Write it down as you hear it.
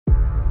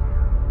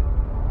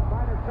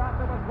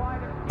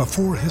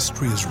Before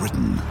history is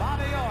written,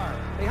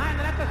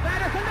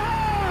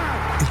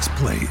 it's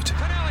played.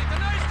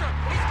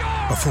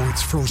 Before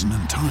it's frozen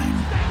in time,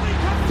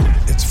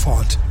 it's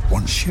fought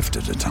one shift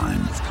at a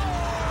time.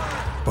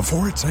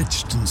 Before it's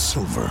etched in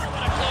silver,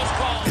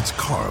 it's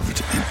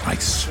carved in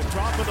ice.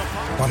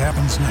 What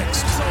happens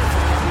next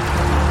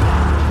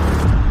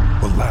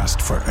will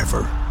last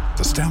forever.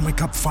 The Stanley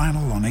Cup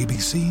Final on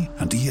ABC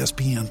and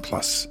ESPN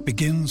Plus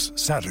begins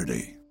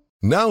Saturday.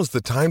 Now's the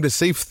time to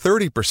save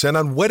 30%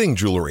 on wedding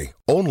jewelry,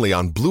 only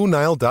on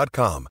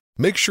BlueNile.com.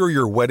 Make sure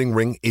your wedding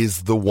ring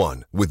is the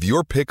one with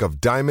your pick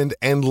of diamond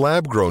and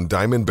lab-grown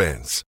diamond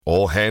bands,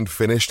 all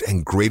hand-finished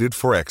and graded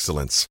for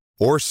excellence.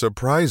 Or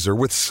surprise her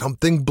with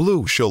something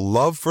blue she'll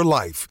love for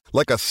life,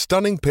 like a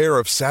stunning pair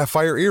of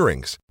sapphire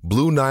earrings.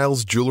 Blue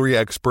Nile's jewelry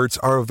experts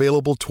are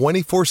available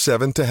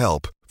 24/7 to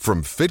help,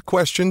 from fit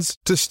questions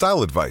to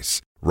style advice.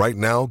 Right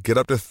now, get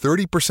up to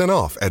 30%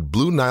 off at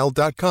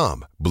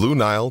BlueNile.com.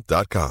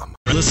 BlueNile.com.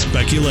 The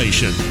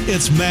speculation.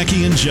 It's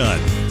Mackey and Judd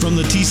from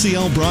the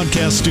TCL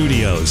Broadcast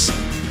Studios.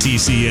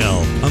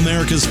 TCL,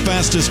 America's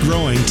fastest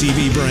growing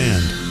TV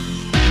brand.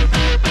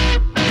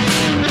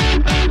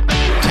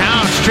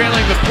 Towns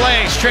trailing the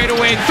play, straight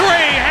away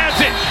three, has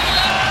it.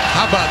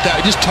 How about that?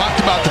 We just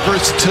talked about the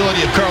versatility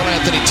of Karl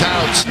Anthony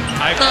Towns.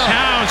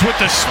 Towns with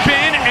the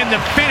spin and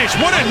the finish.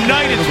 What a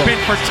night it's been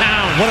for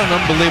Towns. What an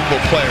unbelievable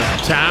player.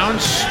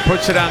 Towns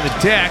puts it on the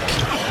deck,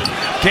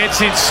 gets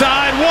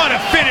inside. What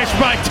a finish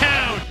by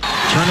Towns.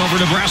 Turnover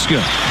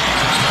Nebraska.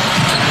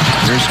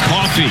 There's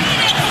Coffey.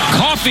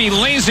 Coffey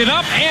lays it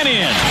up and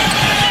in.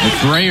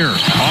 McGrayer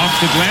off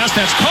the glass.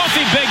 That's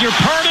Coffey, beg your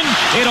pardon.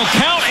 It'll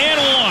count and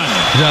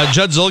one.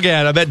 Judd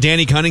Zulgad, I bet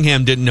Danny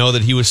Cunningham didn't know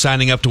that he was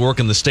signing up to work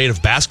in the state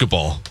of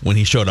basketball when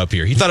he showed up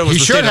here. He thought it was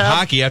the state of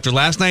hockey. After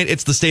last night,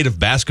 it's the state of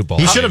basketball.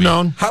 He should have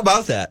known. How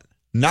about that?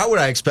 Not what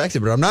I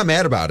expected, but I'm not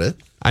mad about it.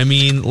 I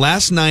mean,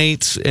 last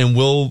night, and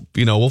we'll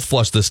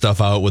flush this stuff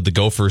out with the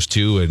Gophers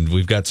too, and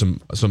we've got some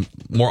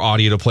more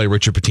audio to play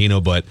Richard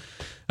Pitino, but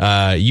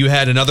you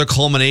had another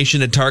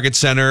culmination at Target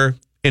Center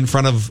in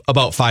front of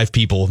about 5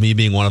 people, me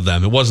being one of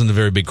them. It wasn't a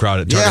very big crowd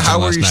at Target Center last night. How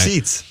were your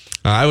seats?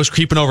 I was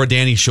creeping over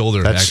Danny's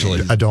shoulder,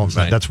 actually.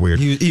 That's weird.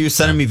 He was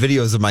sending me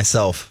videos of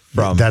myself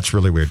from. That's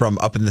really weird. From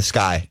up in the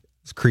sky.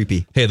 It's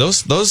creepy. Hey,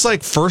 those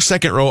like first,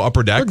 second row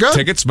upper deck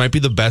tickets might be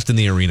the best in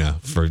the arena.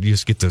 For you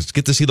just get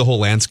to see the whole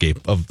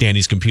landscape of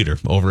Danny's computer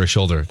over his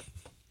shoulder,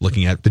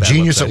 looking at the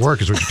genius websites. At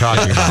work is what you're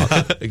talking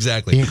about.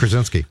 Exactly. Ian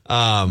Krasinski.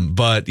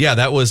 But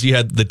yeah, you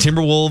had the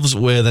Timberwolves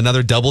with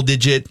another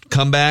double-digit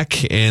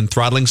comeback and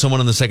throttling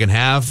someone in the second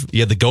half.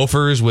 You had the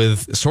Gophers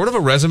with sort of a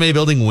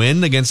resume-building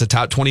win against a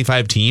top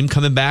 25 team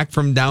coming back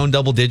from down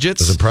double digits.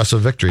 It was an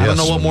impressive victory. I don't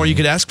know what more you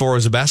could ask for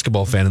as a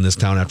basketball fan in this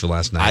town after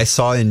last night. I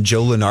saw in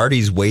Joe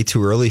Lunardi's way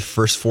too early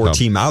first 4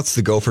 team outs,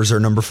 the Gophers are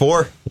number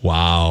 4.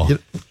 Wow.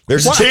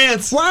 There's a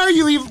chance. Why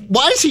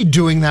is he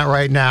doing that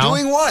right now?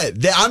 Doing what?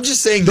 I'm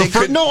just saying they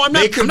could. No, I'm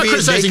not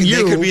criticizing you.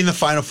 They could be in the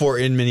Final Four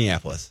in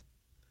Minneapolis.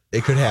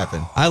 It could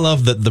happen. I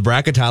love that the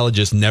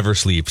bracketologist never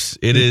sleeps.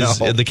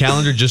 The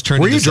calendar just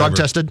turned. Were you December. drug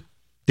tested,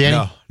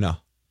 Danny? No.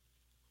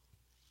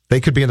 They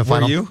could be in the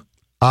final. Were you?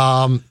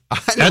 I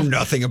know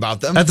nothing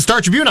about them. At the Star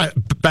Tribune,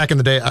 back in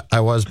the day, I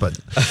was, but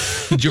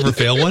did you ever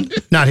fail one?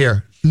 Not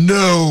here.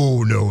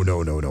 No.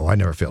 I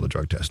never failed a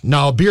drug test.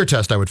 No, a beer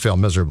test I would fail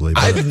miserably.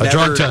 But a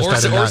drug test I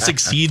did not.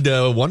 Succeed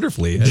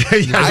wonderfully.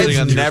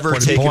 I've never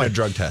taken a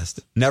drug test.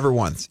 Never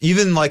once.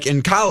 Even like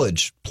in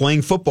college,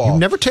 playing football. You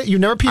never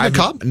peed a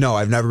cup? No,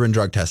 I've never been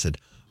drug tested.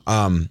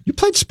 You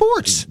played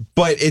sports.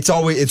 But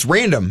it's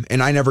random,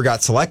 and I never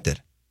got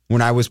selected.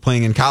 When I was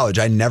playing in college,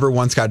 I never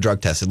once got drug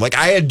tested. Like,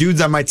 I had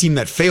dudes on my team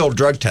that failed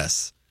drug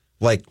tests,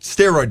 like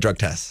steroid drug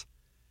tests.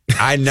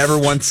 I never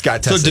once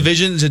got tested.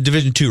 So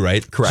Division 2,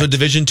 right? Correct. So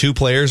Division 2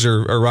 players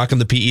are rocking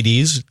the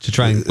PEDs to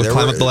try and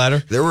climb up the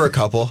ladder? There were a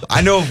couple.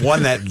 I know of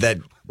one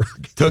that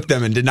took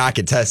them and did not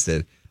get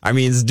tested. I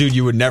mean, this dude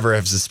you would never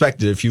have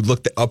suspected if you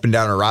looked up and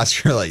down a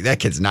roster. You're like, that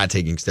kid's not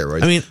taking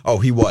steroids. I mean,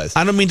 he was.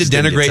 I don't mean to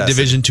denigrate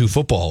Division 2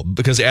 football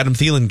because Adam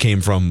Thielen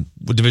came from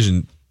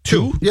Division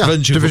 2. Yeah.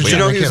 Division 2. You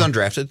know he was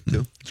undrafted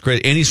too. It's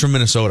great. And he's from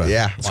Minnesota.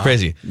 Yeah. It's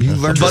crazy. You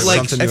learned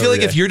something I new feel like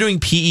every if you're doing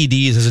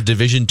PEDs as a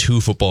Division 2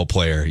 football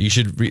player, you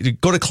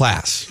should go to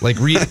class. Like,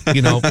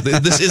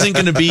 this isn't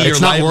going to be your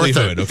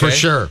livelihood. Okay? For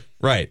sure.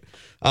 Right.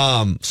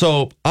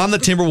 So on the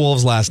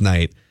Timberwolves last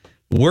night,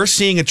 we're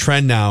seeing a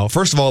trend now,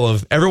 first of all,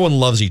 of everyone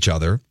loves each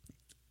other.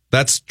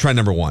 That's trend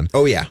number 1.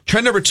 Oh, yeah.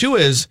 Trend number 2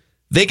 is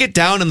they get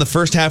down in the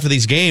first half of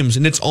these games,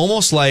 and it's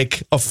almost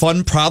like a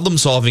fun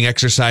problem-solving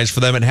exercise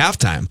for them at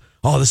halftime.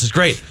 Oh, this is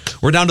great.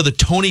 We're down to the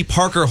Tony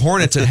Parker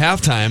Hornets at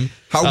halftime.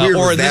 How weird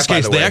was or in that, this case,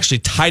 by the way? they actually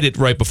tied it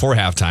right before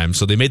halftime,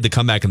 so they made the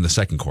comeback in the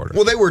second quarter.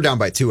 Well, they were down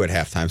by 2 at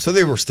halftime, so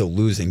they were still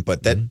losing,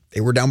 but they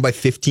were down by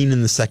 15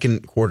 in the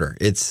second quarter.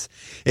 It's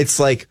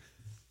like,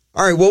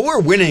 all right, well,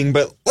 we're winning,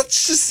 but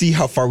let's just see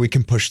how far we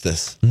can push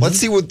this. Mm-hmm. Let's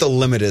see what the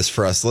limit is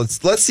for us.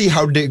 Let's see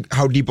how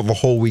deep of a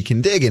hole we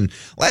can dig. And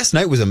last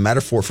night was a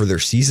metaphor for their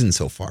season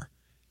so far.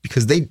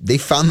 Because they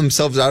found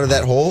themselves out of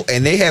that hole,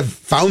 and they have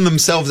found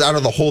themselves out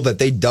of the hole that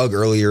they dug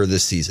earlier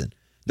this season.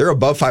 They're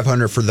above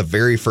 500 for the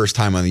very first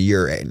time on the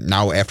year.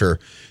 Now, after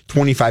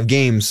 25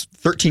 games,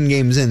 13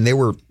 games in, they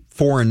were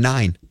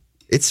 4-9.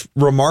 It's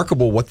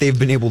remarkable what they've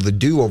been able to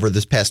do over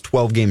this past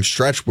 12-game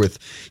stretch with,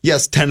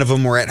 yes, 10 of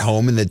them were at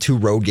home, and the 2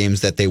 road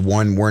games that they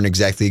won weren't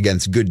exactly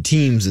against good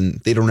teams, and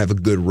they don't have a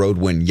good road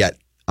win yet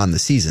on the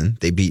season.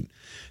 They beat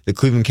the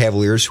Cleveland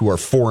Cavaliers, who are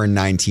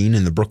 4-19,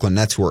 and the Brooklyn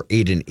Nets, who are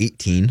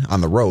 8-18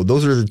 on the road.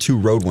 Those are the 2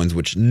 road wins,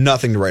 which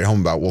nothing to write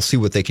home about. We'll see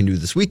what they can do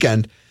this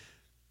weekend,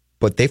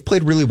 but they've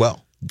played really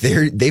well.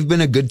 They've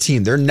been a good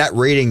team. Their net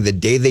rating the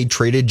day they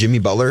traded Jimmy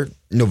Butler,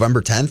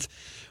 November 10th,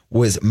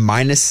 was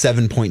minus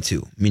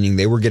 7.2, meaning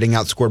they were getting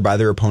outscored by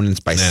their opponents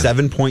by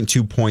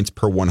 7.2 points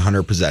per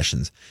 100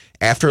 possessions.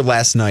 After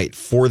last night,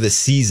 for the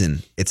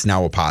season, it's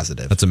now a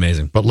positive. That's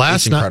amazing. But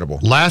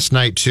last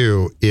night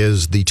too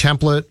is the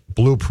template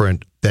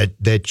blueprint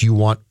that you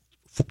want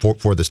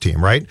for this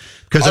team, right?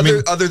 Because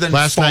other than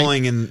last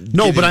falling night, and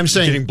no, but I'm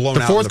saying blown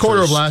the out fourth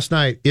quarter of last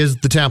night is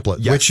the template,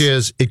 yes. which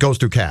is it goes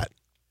through Cat.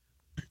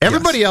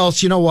 Everybody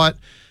else, you know what?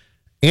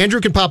 Andrew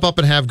can pop up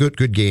and have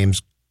good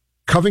games.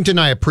 Covington,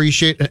 I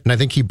appreciate, and I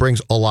think he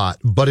brings a lot.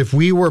 But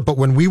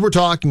when we were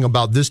talking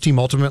about this team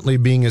ultimately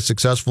being as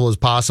successful as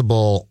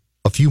possible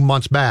a few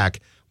months back,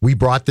 we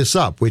brought this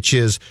up, which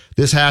is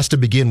this has to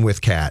begin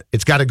with Cat.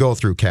 It's got to go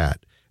through Cat.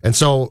 And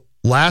so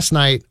last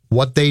night,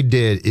 what they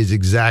did is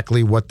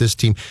exactly what this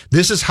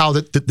is how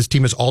this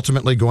team is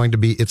ultimately going to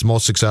be its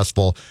most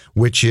successful,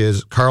 which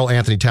is Karl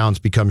Anthony Towns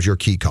becomes your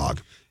key cog.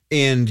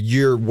 And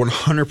you're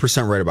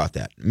 100% right about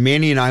that.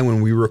 Manny and I,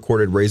 when we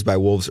recorded Raised by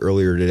Wolves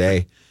earlier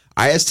today,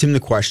 I asked him the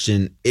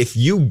question, if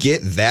you get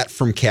that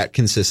from Cat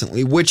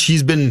consistently, which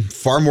he's been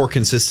far more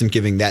consistent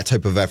giving that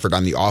type of effort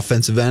on the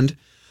offensive end,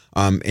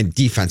 and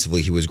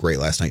defensively he was great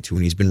last night too,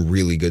 and he's been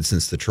really good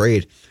since the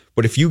trade.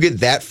 But if you get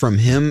that from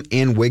him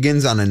and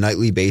Wiggins on a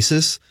nightly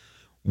basis,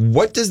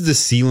 what does the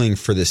ceiling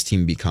for this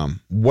team become?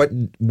 What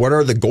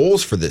are the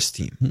goals for this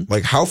team?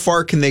 Like, how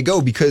far can they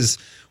go? Because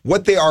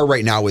what they are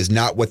right now is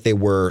not what they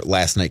were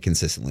last night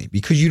consistently,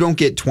 because you don't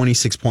get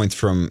 26 points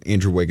from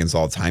Andrew Wiggins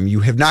all the time.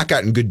 You have not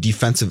gotten good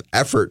defensive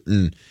effort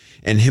and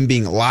him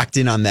being locked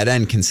in on that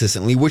end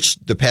consistently, which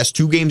the past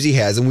 2 games he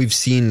has, and we've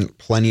seen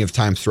plenty of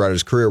times throughout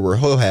his career where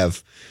he'll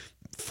have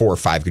 4 or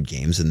 5 good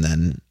games and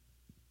then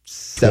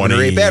 7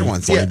 or 8 bad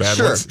ones. Yeah,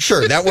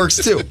 sure, that works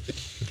too.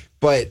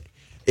 But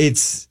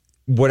it's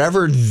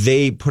whatever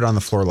they put on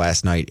the floor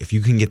last night, if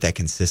you can get that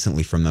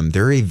consistently from them,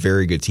 they're a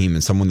very good team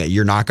and someone that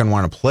you're not going to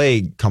want to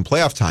play come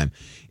playoff time.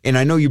 And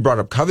I know you brought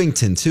up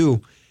Covington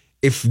too.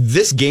 If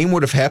this game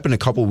would have happened a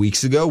couple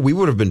weeks ago, we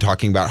would have been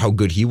talking about how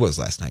good he was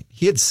last night.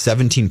 He had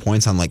 17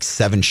 points on like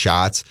 7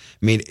 shots,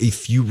 made a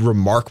few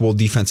remarkable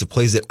defensive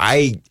plays that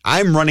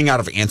I'm running out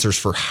of answers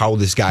for how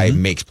this guy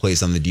makes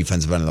plays on the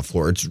defensive end of the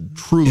floor. It's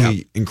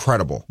truly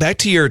incredible. Back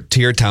to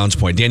your Towns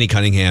point, Danny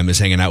Cunningham is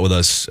hanging out with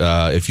us.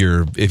 If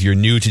you're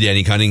new to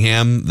Danny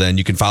Cunningham, then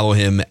you can follow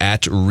him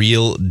at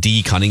Real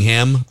D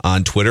Cunningham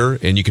on Twitter,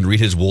 and you can read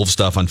his Wolves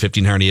stuff on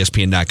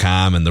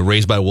 1500ESPN.com and the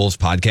Raised by Wolves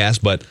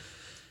podcast. But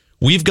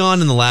we've gone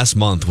in the last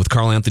month with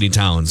Karl Anthony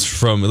Towns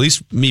from, at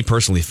least me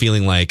personally,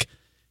 feeling like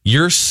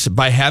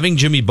by having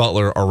Jimmy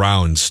Butler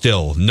around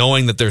still,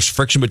 knowing that there's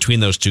friction between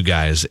those two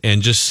guys,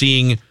 and just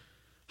seeing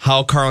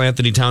how Karl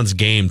Anthony Towns'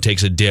 game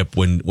takes a dip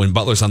when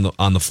Butler's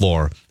on the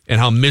floor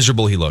and how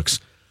miserable he looks,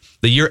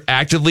 that you're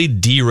actively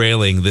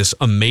derailing this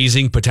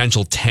amazing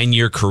potential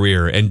 10-year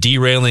career and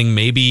derailing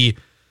maybe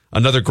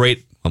another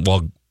great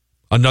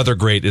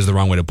is the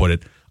wrong way to put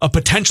it, a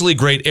potentially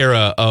great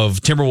era of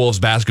Timberwolves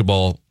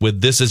basketball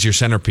with this as your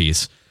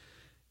centerpiece.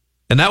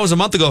 And that was a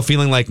month ago,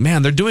 feeling like,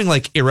 man, they're doing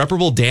like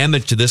irreparable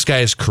damage to this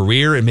guy's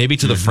career and maybe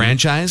to the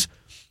franchise.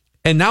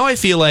 And now I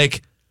feel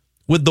like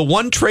with the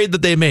one trade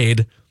that they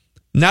made,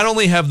 not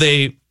only have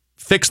they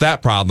fixed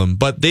that problem,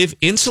 but they've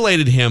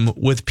insulated him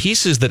with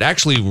pieces that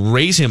actually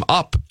raise him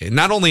up,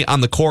 not only on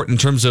the court in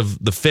terms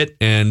of the fit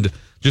and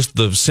just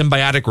the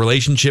symbiotic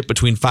relationship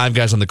between 5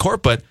 guys on the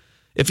court, but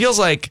it feels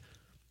like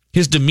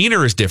his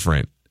demeanor is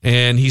different.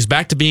 And he's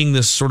back to being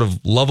this sort of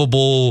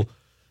lovable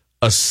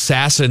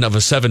assassin of a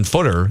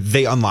 7-footer.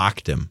 They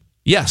unlocked him.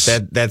 Yes.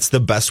 That's the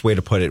best way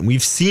to put it. And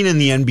we've seen in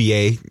the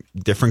NBA,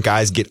 different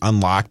guys get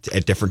unlocked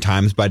at different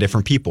times by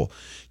different people.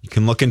 You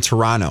can look in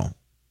Toronto.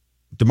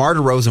 DeMar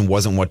DeRozan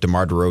wasn't what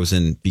DeMar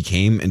DeRozan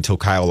became until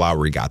Kyle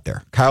Lowry got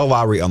there. Kyle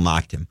Lowry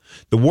unlocked him.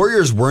 The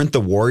Warriors weren't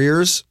the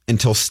Warriors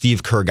until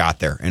Steve Kerr got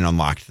there and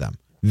unlocked them.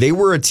 They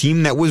were a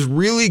team that was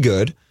really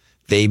good.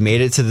 They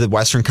made it to the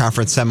Western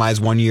Conference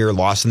semis one year,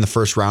 lost in the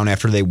first round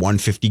after they won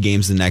 50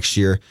 games the next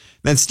year.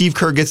 Then Steve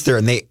Kerr gets there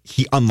and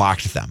he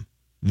unlocked them.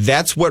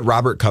 That's what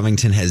Robert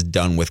Covington has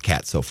done with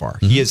Cat so far.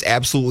 He has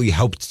absolutely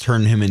helped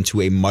turn him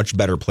into a much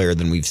better player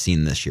than we've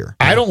seen this year.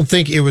 I don't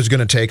think it was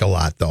going to take a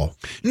lot, though.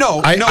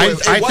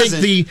 I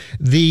think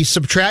the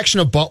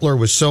subtraction of Butler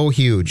was so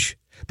huge,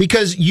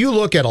 because you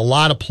look at a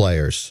lot of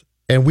players,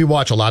 and we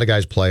watch a lot of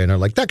guys play, and they're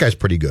like, that guy's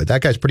pretty good.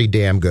 That guy's pretty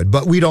damn good.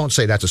 But we don't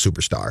say that's a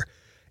superstar.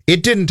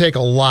 It didn't take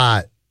a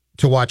lot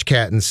to watch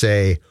Cat and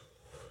say,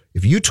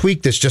 if you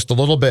tweak this just a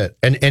little bit,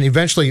 and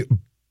eventually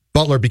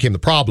Butler became the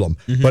problem.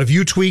 But if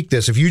you tweak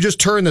this, if you just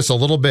turn this a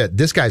little bit,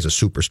 this guy's a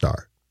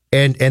superstar.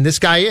 And this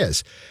guy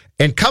is.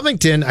 And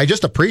Covington, I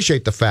just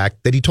appreciate the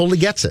fact that he totally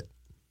gets it.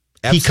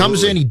 Absolutely. He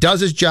comes in, he does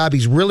his job,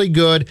 he's really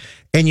good.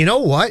 And you know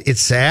what?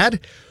 It's sad.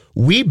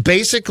 We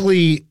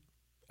basically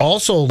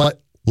also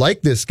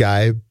like this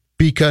guy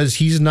because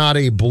he's not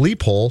a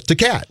bleep hole to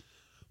Cat.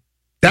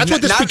 That's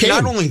what this became.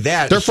 Not only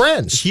that, they're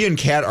friends. He and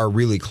Cat are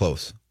really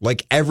close.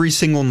 Like every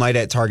single night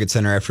at Target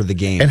Center after the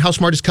game. And how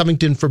smart is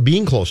Covington for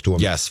being close to him?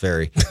 Yes,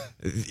 very.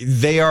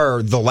 They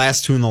are the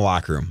last two in the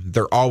locker room.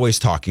 They're always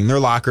talking.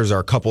 Their lockers are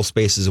a couple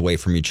spaces away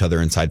from each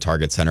other inside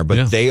Target Center,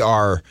 but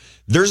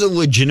there's a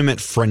legitimate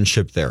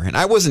friendship there. And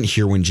I wasn't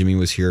here when Jimmy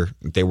was here.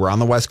 They were on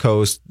the West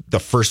Coast. The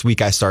first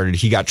week I started,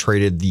 he got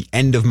traded the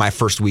end of my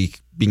first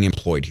week being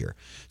employed here.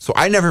 So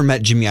I never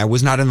met Jimmy. I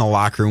was not in the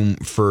locker room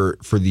for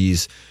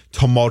these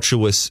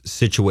tumultuous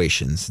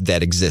situations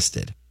that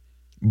existed.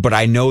 But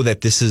I know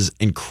that this is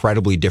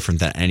incredibly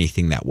different than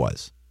anything that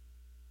was.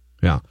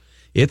 Yeah.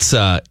 It's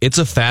a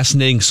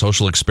fascinating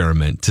social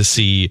experiment to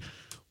see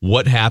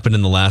what happened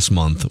in the last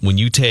month when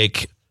you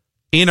take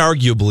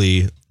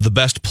inarguably the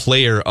best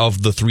player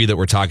of the three that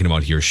we're talking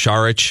about here,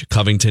 Saric,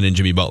 Covington, and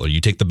Jimmy Butler.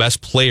 You take the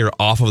best player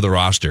off of the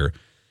roster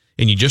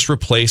and you just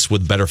replace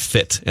with better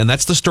fit. And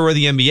that's the story of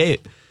the NBA.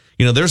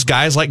 You know, there's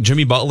guys like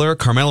Jimmy Butler,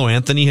 Carmelo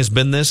Anthony has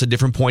been this at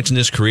different points in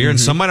his career, and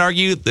some might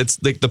argue it's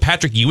the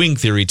Patrick Ewing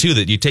theory too,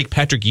 that you take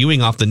Patrick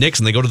Ewing off the Knicks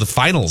and they go to the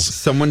finals.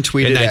 Someone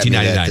tweeted at me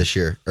that this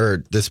year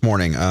or this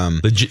morning.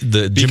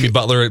 The Jimmy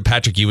Butler,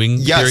 Patrick Ewing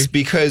theory? Yes,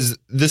 because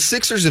the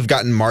Sixers have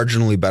gotten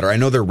marginally better. I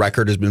know their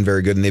record has been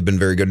very good, and they've been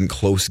very good in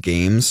close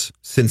games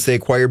since they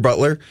acquired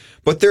Butler,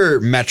 but their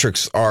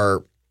metrics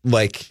are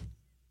like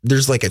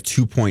there's like a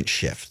 2-point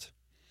shift.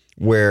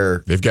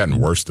 Where they've gotten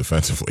worse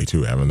defensively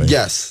too, haven't they?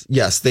 Yes,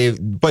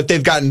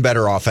 they've gotten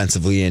better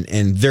offensively,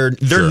 and their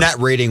net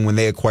rating when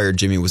they acquired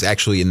Jimmy was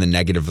actually in the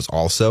negatives.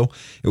 Also,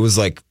 it was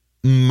like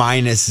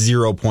minus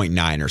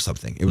 0.9 or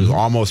something. It was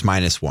almost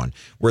 -1,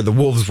 where the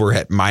Wolves were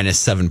at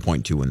minus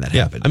 7.2 when that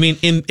happened. I mean,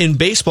 in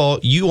baseball,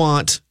 you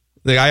want.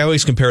 Like, I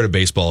always compare to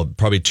baseball,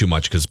 probably too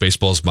much because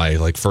baseball is my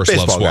first baseball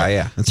love sport. Guy,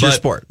 yeah, it's your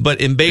sport.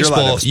 But in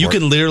baseball, you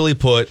can literally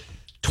put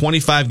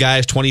 25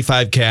 guys,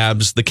 25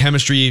 cabs. The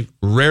chemistry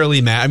rarely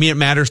matters. I mean, it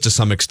matters to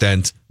some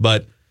extent,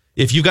 but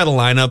if you got a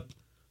lineup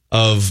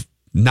of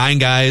 9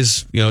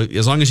 guys, you know,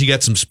 as long as you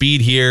get some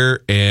speed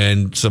here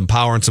and some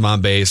power and some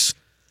on base,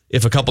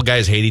 if a couple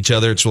guys hate each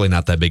other, it's really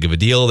not that big of a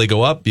deal. They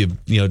go up, you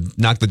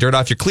knock the dirt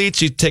off your cleats,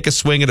 you take a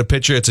swing at a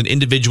pitcher. It's an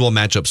individual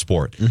matchup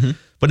sport.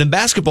 But in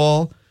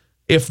basketball,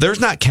 if there's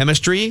not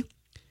chemistry,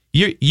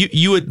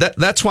 you would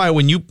that's why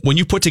when you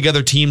put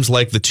together teams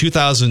like the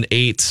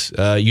 2008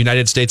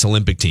 United States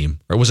Olympic team,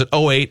 or was it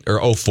 08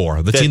 or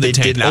 04? The team that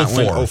tanked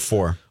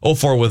 04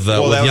 with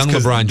young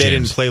LeBron James. They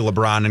didn't play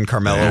LeBron and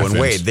Carmelo and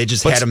Wade. They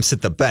just had him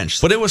sit the bench.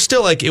 But it was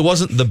still it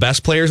wasn't the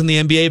best players in the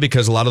NBA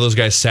because a lot of those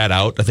guys sat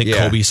out. I think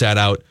Kobe sat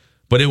out.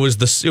 But it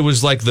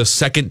was like the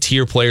second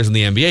tier players in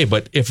the NBA.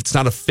 But if it's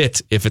not a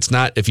fit, if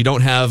you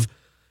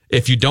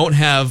don't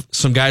have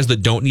some guys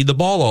that don't need the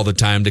ball all the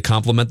time to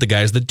complement the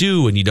guys that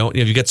do, and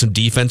you get some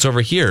defense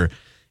over here,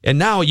 and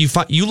now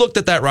you looked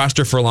at that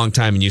roster for a long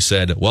time and you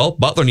said, well,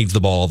 Butler needs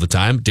the ball all the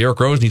time, Derrick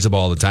Rose needs the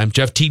ball all the time,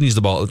 Jeff Teague needs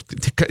the ball,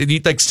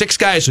 like 6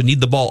 guys who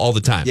need the ball all the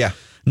time. Yeah.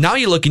 Now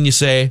you look and you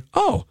say,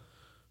 oh,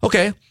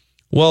 okay,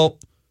 well,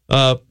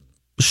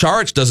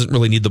 Saric doesn't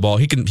really need the ball.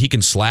 He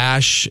can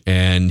slash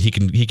and he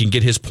can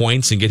get his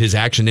points and get his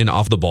action in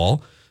off the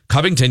ball.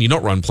 Covington, you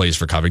don't run plays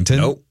for Covington,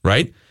 nope.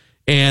 Right?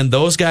 And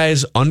those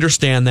guys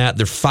understand that.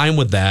 They're fine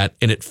with that.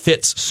 And it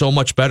fits so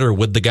much better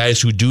with the guys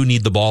who do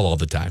need the ball all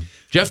the time.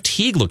 Jeff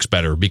Teague looks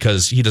better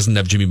because he doesn't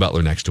have Jimmy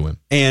Butler next to him.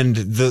 And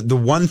the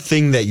one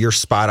thing that you're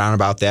spot on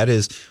about that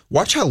is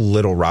watch how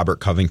little Robert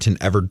Covington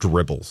ever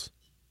dribbles.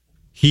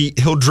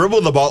 He'll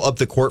dribble the ball up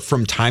the court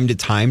from time to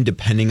time,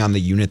 depending on the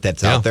unit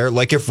that's out there.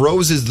 Like if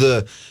Rose is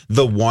the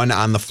one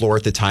on the floor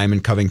at the time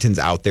and Covington's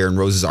out there and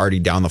Rose is already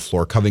down the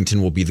floor,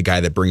 Covington will be the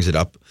guy that brings it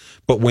up.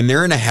 But when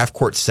they're in a half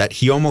court set,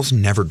 he almost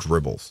never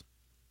dribbles.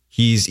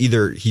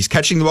 He's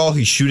catching the ball,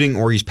 he's shooting,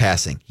 or he's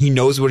passing. He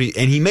knows and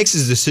he makes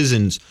his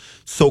decisions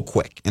so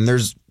quick. And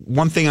there's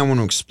one thing I want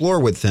to explore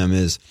with him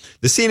is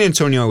the San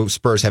Antonio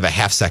Spurs have a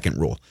half-second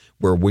rule,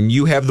 where when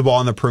you have the ball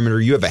on the perimeter,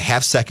 you have a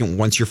half second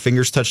once your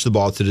fingers touch the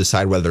ball to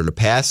decide whether to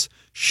pass,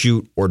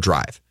 shoot, or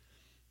drive.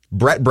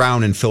 Brett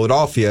Brown in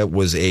Philadelphia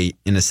was an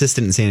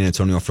assistant in San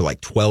Antonio for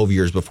like 12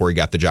 years before he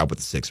got the job with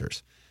the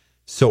Sixers.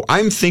 So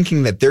I'm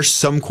thinking that there's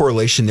some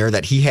correlation there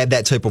that he had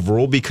that type of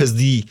rule because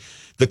the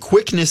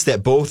quickness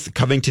that both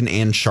Covington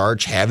and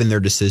Saric have in their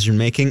decision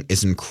making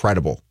is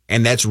incredible.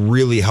 And that's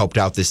really helped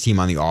out this team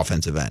on the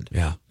offensive end.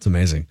 Yeah, it's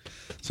amazing.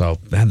 So,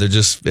 man,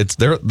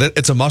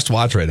 it's a must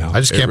watch right now. I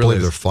just can't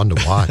believe they're fun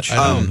to watch.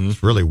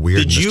 It's really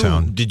weird in this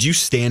town. Did you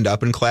stand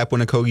up and clap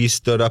when Okogie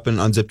stood up and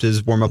unzipped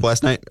his warm up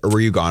last night, or were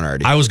you gone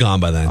already? I was gone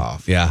by then. Oh,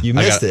 yeah, you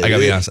missed it. I got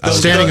to be honest.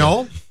 Standing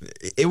O?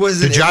 It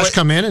was. Did Josh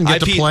come in and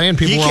get to play, and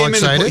people were all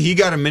excited? He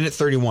got a minute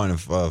 31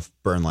 of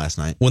burn last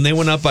night. When they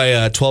went up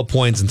by 12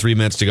 points and 3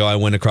 minutes to go, I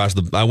went across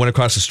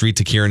the street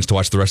to Kieran's to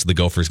watch the rest of the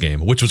Gophers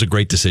game, which was a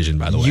great decision,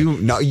 by the way.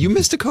 You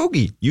missed a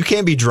Kogi. You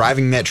can't be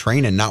driving that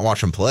train and not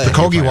watch them play. The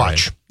Kogi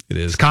watch. Right. It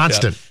is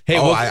constant. Hey,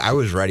 I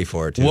was ready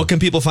for it too. What can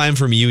people find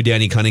from you,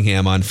 Danny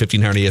Cunningham, on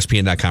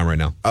 1500ESPN.com right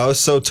now? Oh,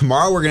 so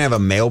tomorrow we're gonna have a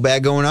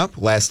mailbag going up.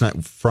 Last night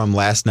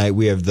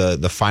we have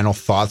the final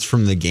thoughts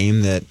from the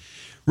game that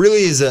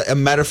really is a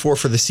metaphor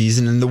for the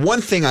season. And the one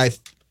thing I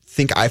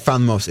think I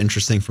found the most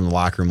interesting from the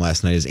locker room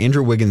last night is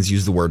Andrew Wiggins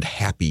used the word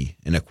happy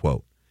in a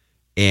quote.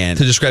 And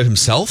to describe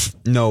himself?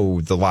 No,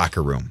 the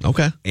locker room.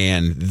 Okay.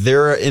 And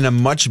they're in a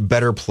much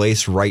better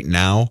place right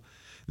now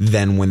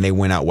than when they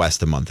went out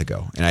west a month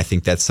ago. And I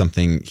think that's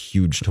something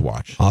huge to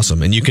watch.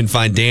 Awesome. And you can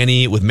find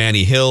Danny with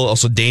Manny Hill,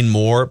 also Dane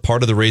Moore,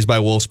 part of the Raised by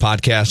Wolves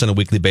podcast on a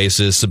weekly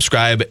basis.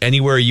 Subscribe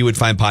anywhere you would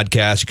find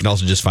podcasts. You can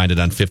also just find it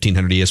on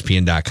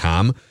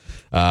 1500ESPN.com.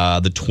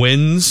 The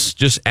Twins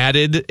just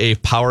added a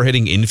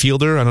power-hitting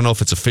infielder. I don't know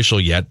if it's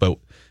official yet, but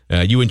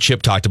you and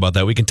Chip talked about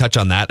that. We can touch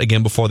on that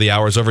again before the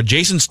hour is over.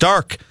 Jason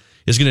Stark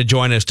is going to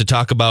join us to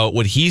talk about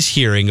what he's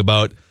hearing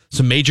about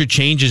some major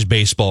changes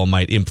baseball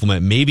might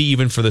implement, maybe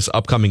even for this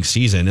upcoming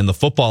season in the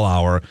football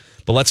hour.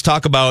 But let's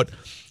talk about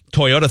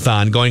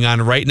Toyotathon going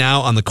on right now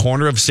on the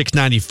corner of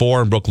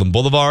 694 and Brooklyn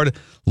Boulevard.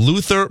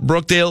 Luther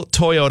Brookdale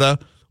Toyota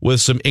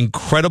with some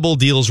incredible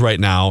deals right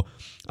now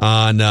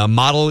on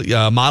model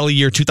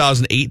year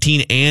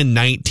 2018 and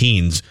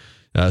 19s.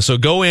 So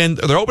go in.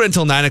 They're open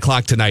until 9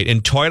 o'clock tonight,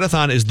 and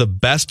Toyotathon is the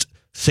best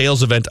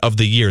sales event of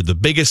the year, the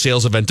biggest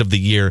sales event of the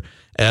year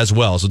as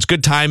well. So it's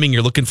good timing.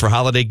 You're looking for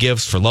holiday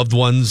gifts for loved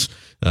ones.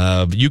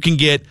 You can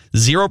get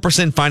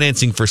 0%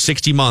 financing for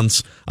 60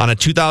 months on a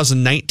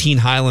 2019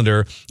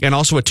 Highlander and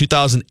also a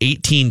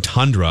 2018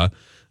 Tundra.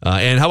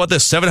 And how about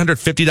this?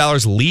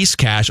 $750 lease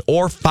cash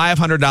or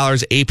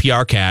 $500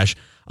 APR cash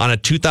on a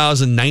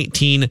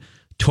 2019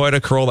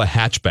 Toyota Corolla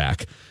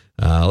hatchback.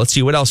 Let's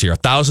see what else here.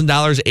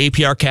 $1,000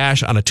 APR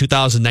cash on a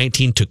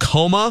 2019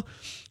 Tacoma.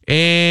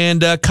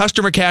 And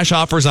customer cash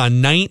offers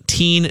on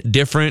 19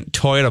 different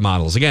Toyota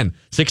models. Again,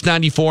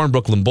 694 on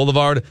Brooklyn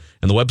Boulevard.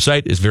 And the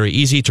website is very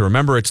easy to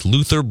remember. It's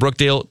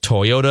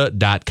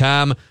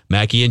LutherBrookdaleToyota.com.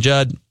 Mackie and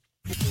Judd.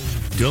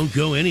 Don't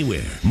go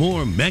anywhere.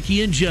 More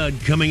Mackie and Judd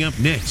coming up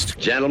next.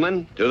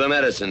 Gentlemen, to the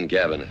medicine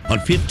cabinet. On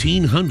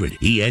 1500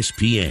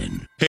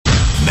 ESPN.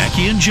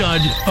 Mackie and Judd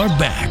are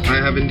back.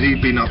 I have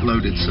indeed been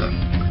uploaded, sir.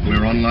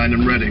 We're online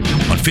and ready.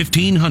 On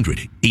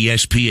 1500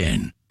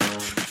 ESPN.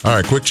 All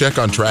right, quick check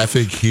on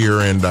traffic here,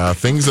 and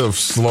things have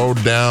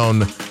slowed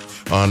down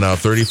on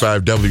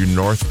 35W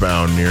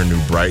northbound near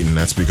New Brighton.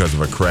 That's because of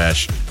a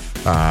crash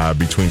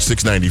between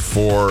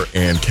 694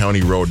 and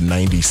County Road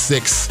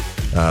 96.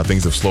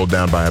 Things have slowed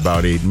down by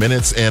about 8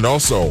 minutes. And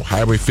also,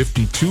 Highway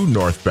 52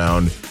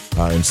 northbound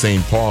in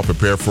St. Paul,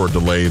 prepare for a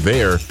delay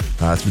there.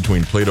 It's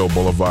between Plato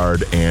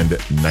Boulevard and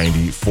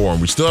 94.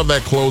 And we still have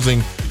that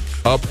closing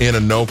up in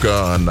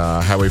Anoka on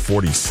Highway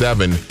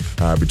 47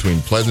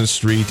 between Pleasant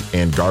Street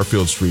and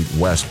Garfield Street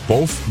West.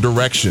 Both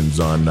directions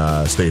on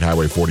State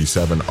Highway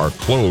 47 are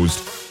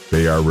closed.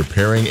 They are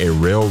repairing a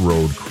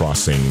railroad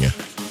crossing.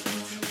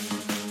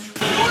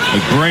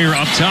 McBrayer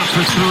up top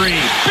for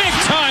three. Big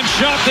time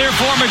shot there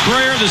for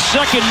McBrayer. The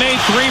second made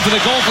three for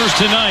the Gophers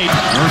tonight.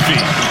 Murphy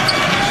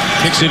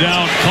kicks it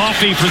out.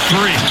 Coffee for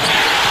three.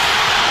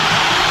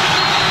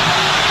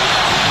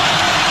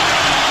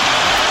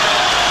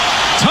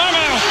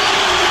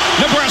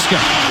 Nebraska.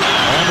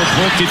 Auburn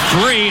poked it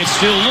free. It's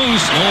still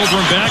loose.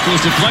 Over and back. It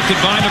was deflected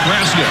by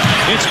Nebraska.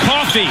 It's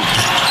Coffee.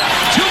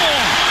 2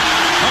 more.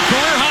 A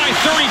career high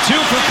 32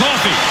 for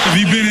Coffee. Have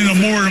you been in a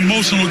more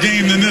emotional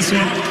game than this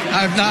one?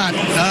 I've not.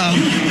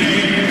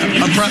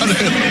 I'm proud of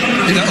him.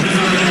 You know,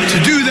 to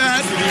do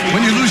that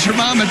when you lose your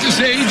mom at this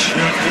age,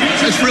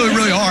 it's really,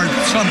 really hard.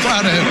 So I'm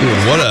proud of him.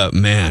 Dude, what a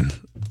man.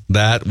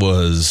 That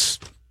was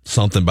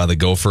something by the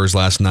Gophers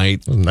last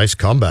night. Nice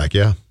comeback,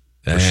 yeah.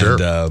 And, sure.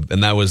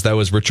 And that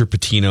was Richard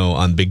Pitino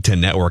on Big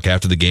Ten Network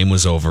after the game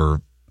was over,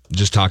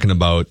 just talking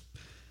about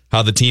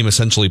how the team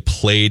essentially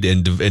played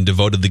and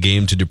devoted the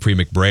game to Dupree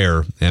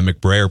McBrayer. And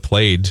McBrayer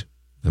played.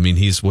 I mean,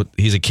 he's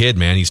a kid,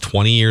 man. He's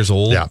 20 years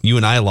old. Yeah. You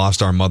and I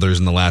lost our mothers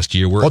in the last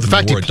year. The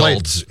fact he played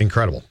adults. is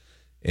incredible.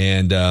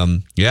 And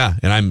and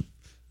I'm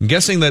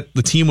guessing that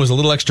the team was a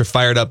little extra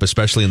fired up,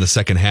 especially in the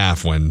second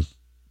half when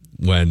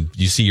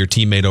you see your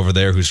teammate over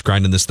there who's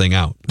grinding this thing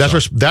out.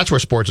 That's where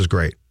sports is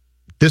great.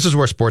 This is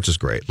where sports is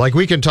great. Like,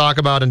 we can talk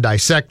about and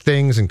dissect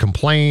things and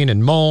complain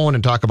and moan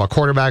and talk about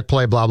quarterback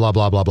play, blah, blah,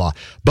 blah, blah, blah.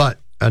 But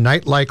a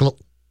night like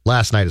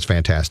last night is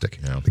fantastic.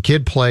 Yeah. The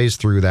kid plays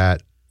through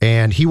that,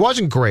 and he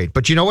wasn't great.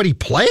 But you know what? He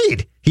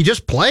played. He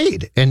just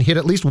played and hit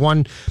at least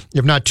one,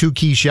 if not two,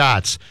 key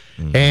shots.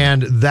 Mm-hmm.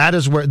 And that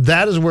is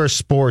where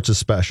sports is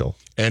special.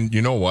 And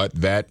you know what?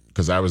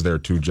 Because I was there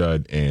too,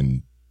 Judd,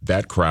 and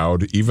that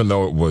crowd, even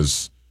though it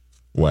was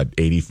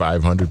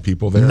 8,500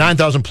 people there?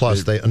 9,000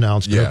 plus, they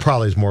announced. Yeah. It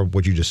probably is more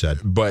what you just said.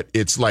 But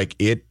it's like,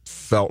 it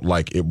felt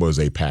like it was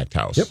a packed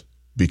house. Yep.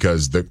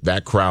 Because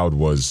that crowd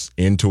was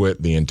into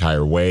it the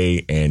entire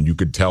way, and you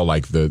could tell,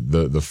 like,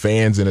 the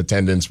fans in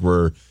attendance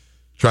were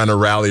trying to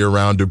rally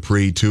around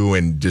Dupree too,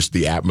 and just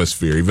the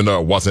atmosphere. Even though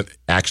it wasn't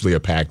actually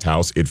a packed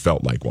house, it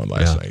felt like one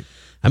last night.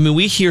 I mean,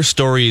 we hear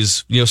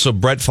stories, so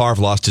Brett Favre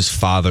lost his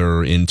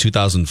father in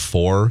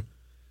 2004.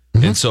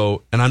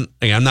 Mm-hmm. And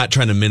I'm not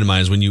trying to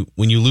minimize when you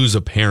lose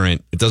a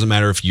parent, it doesn't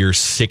matter if you're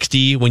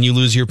 60 when you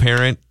lose your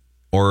parent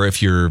or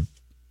if you're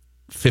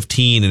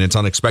 15 and it's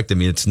unexpected. I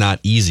mean, it's not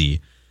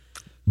easy.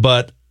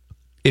 But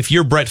if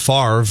you're Brett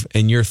Favre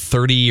and you're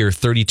 30 or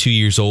 32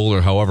 years old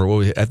or however,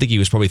 I think he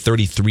was probably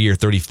 33 or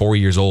 34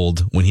 years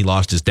old when he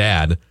lost his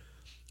dad,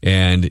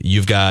 and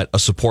you've got a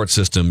support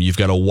system, you've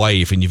got a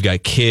wife, and you've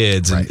got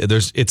kids, and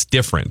it's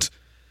different.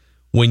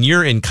 When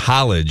you're in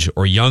college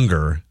or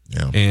younger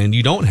and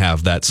you don't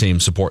have that same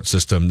support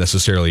system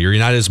necessarily, or you're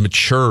not as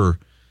mature,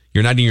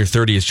 you're not in your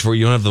 30s,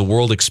 you don't have the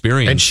world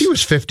experience. And she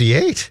was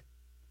 58.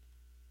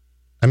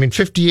 I mean,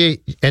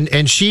 58,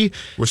 and she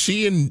was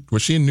she in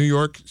New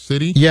York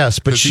City? Yes,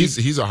 but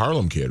he's a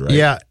Harlem kid, right?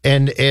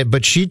 Yeah,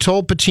 but she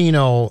told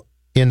Pitino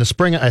in the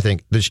spring, I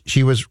think, that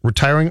she was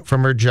retiring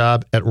from her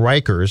job at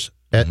Rikers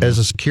as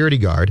a security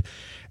guard,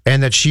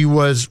 and that she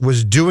was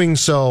doing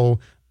so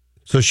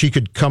she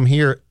could come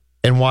here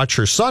and watch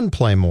her son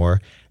play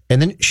more.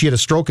 And then she had a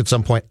stroke at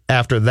some point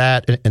after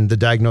that, and the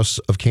diagnosis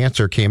of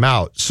cancer came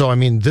out. So, I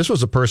mean, this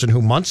was a person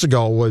who months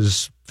ago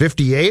was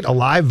 58,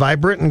 alive,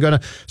 vibrant, and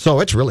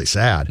so it's really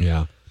sad.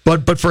 Yeah.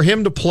 But for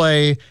him to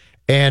play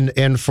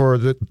and for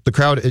the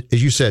crowd,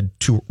 as you said,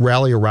 to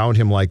rally around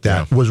him like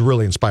that was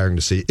really inspiring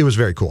to see. It was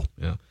very cool.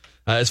 Yeah.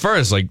 As far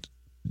as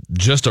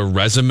just a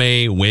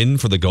resume win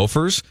for the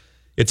Gophers,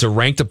 it's a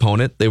ranked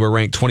opponent. They were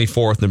ranked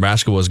 24th.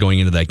 Nebraska was going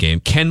into that game.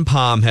 Ken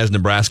Pom has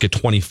Nebraska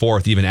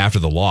 24th even after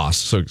the loss.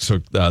 So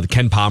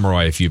Ken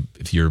Pomeroy,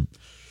 if you're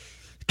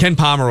Ken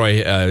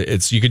Pomeroy,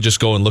 you could just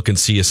go and look and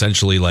see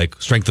essentially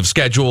strength of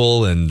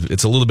schedule, and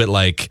it's a little bit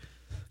like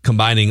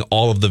combining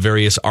all of the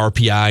various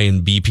RPI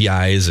and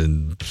BPIs,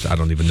 and I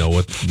don't even know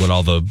what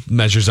all the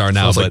measures are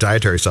now. Sounds like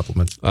dietary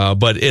supplements.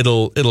 But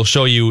it'll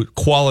show you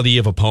quality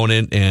of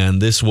opponent,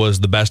 and this was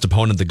the best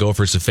opponent the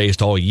Gophers have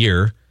faced all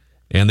year.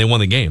 And they won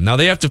the game. Now,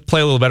 they have to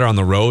play a little better on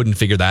the road and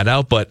figure that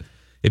out. But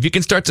if you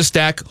can start to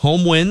stack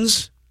home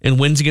wins and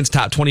wins against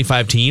top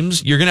 25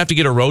 teams, you're going to have to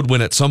get a road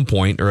win at some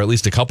point, or at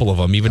least a couple of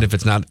them, even if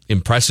it's not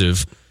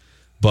impressive.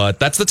 But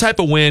that's the type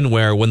of win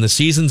where when the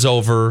season's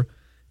over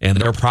and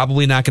they're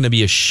probably not going to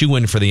be a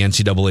shoo-in for the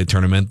NCAA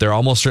tournament, they're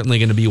almost certainly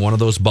going to be one of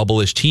those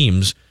bubble-ish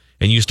teams.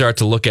 And you start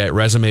to look at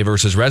resume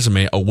versus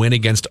resume, a win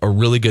against a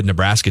really good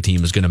Nebraska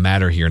team is going to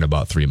matter here in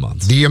about 3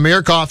 months. The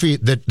Amir Coffey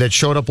that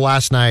showed up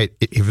last night,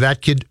 if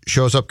that kid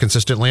shows up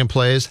consistently and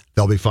plays,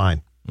 they'll be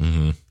fine.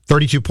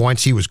 32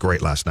 points. He was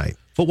great last night.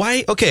 But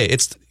why? Okay,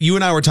 it's you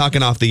and I were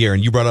talking off the air,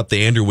 and you brought up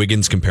the Andrew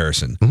Wiggins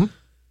comparison.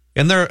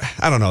 And I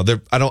don't know.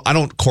 I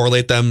don't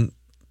correlate them.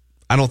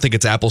 I don't think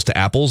it's apples to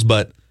apples,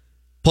 but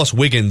plus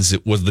Wiggins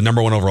was the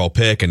number 1 overall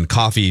pick, and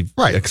Coffey,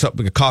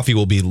 Coffey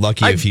will be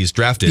lucky if he's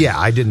drafted. Yeah,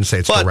 I didn't say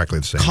it's directly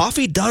the same.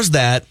 Coffey does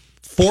that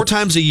 4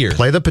 times a year.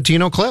 Play the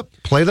Pitino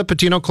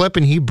clip,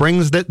 and he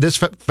brings this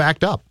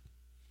fact up.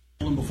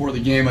 Before the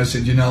game, I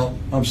said,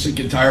 I'm sick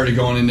and tired of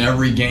going into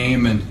every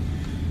game, and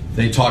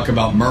they talk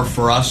about Murph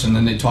for us, and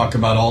then they talk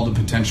about all the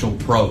potential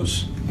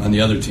pros on the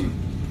other team.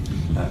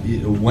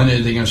 When are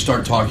they going to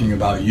start talking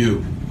about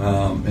you?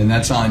 And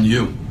that's on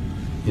you.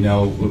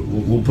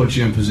 We'll put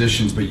you in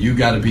positions, but you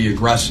got to be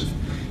aggressive.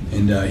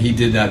 And he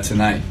did that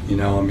tonight.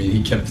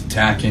 He kept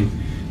attacking.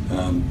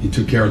 He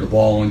took care of the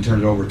ball and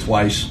turned it over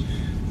twice.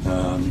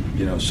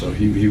 So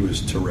he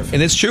was terrific.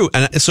 And it's true.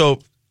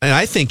 And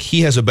I think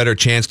he has a better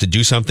chance to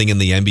do something in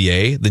the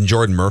NBA than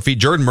Jordan Murphy.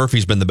 Jordan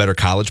Murphy's been the better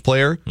college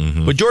player,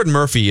 but Jordan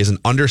Murphy is an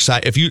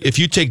undersized. If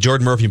you take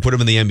Jordan Murphy and put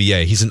him in the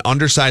NBA, he's an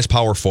undersized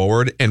power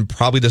forward and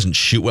probably doesn't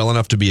shoot well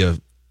enough to be a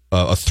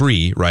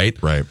 3, right?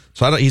 Right.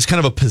 So he's kind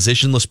of a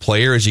positionless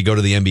player as you go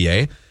to the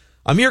NBA.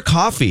 Amir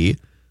Coffey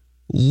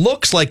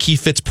looks like he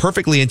fits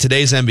perfectly in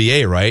today's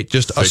NBA, right?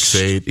 Just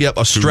 6'8",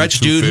 a stretch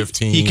dude.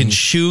 215. He can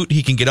shoot.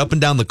 He can get up and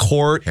down the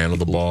court. Handle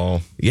the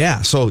ball.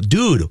 Yeah. So,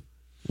 dude,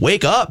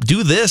 wake up.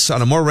 Do this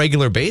on a more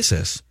regular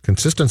basis.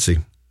 Consistency.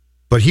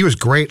 But he was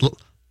great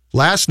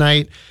last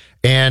night,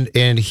 and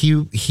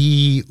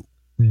he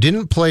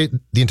didn't play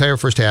the entire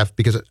first half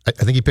because I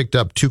think he picked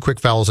up 2 quick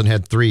fouls and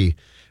had 3.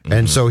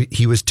 And so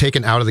he was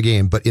taken out of the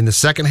game. But in the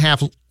second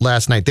half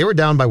last night, they were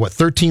down by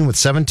 13 with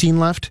 17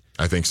 left?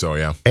 I think so,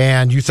 yeah.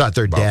 And you thought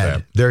they're dead.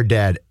 That. They're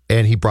dead.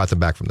 And he brought them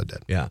back from the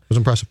dead. Yeah. It was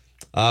impressive.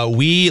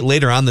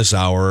 Later on this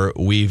hour,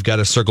 we've got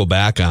to circle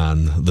back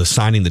on the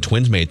signing the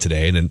Twins made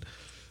today. And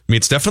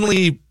it's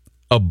definitely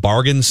a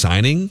bargain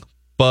signing,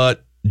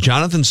 but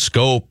Jonathan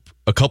Scope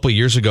a couple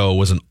years ago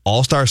was an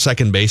all-star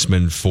second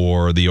baseman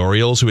for the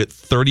Orioles who hit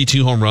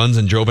 32 home runs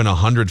and drove in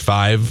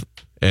 105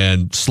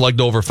 and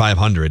slugged over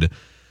 500.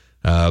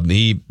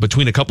 He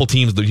between a couple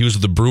teams, he was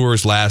with the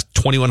Brewers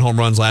 21 home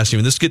runs last year.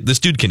 And this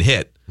dude can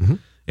hit.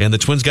 And the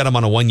Twins got him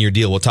on a 1-year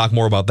deal. We'll talk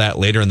more about that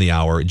later in the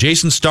hour.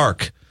 Jason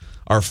Stark,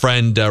 our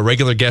friend,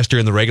 regular guest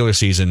during the regular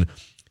season,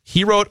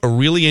 he wrote a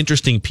really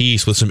interesting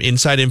piece with some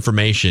inside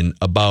information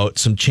about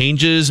some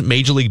changes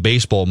Major League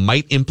Baseball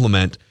might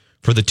implement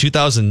for the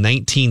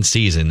 2019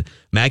 season.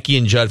 Mackey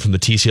and Judd from the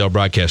TCL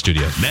broadcast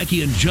studio.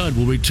 Mackey and Judd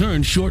will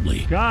return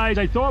shortly Guys,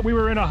 I thought we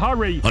were in a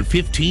hurry. on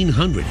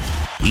 1500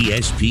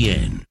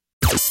 ESPN.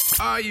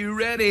 Are you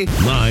ready?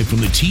 Live from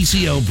the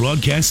TCL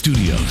broadcast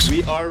studios.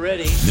 We are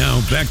ready.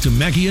 Now back to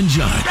Mackey and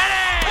Judd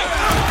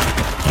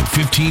on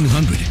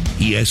 1500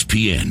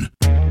 ESPN.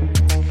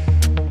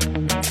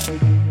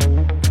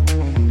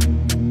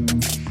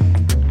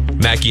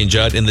 Mackey and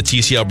Judd in the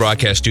TCL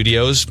broadcast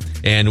studios,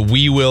 and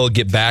we will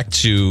get back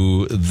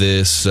to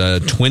this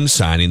Twin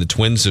signing. The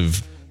Twins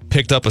have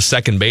picked up a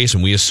second base,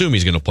 and we assume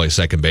he's going to play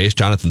second base.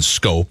 Jonathan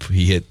Scope.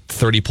 He hit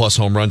 30-plus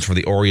home runs for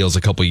the Orioles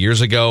a couple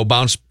years ago.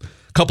 Bounced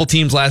a couple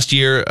teams last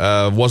year.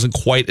 Wasn't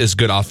quite as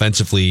good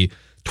offensively.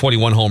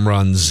 21 home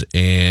runs,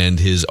 and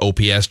his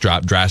OPS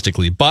dropped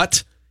drastically.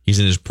 But he's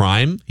in his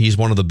prime. He's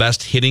one of the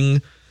best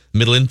hitting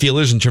middle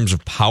infielders in terms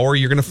of power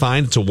you're going to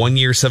find. It's a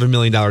 1-year, $7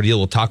 million deal.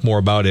 We'll talk more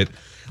about it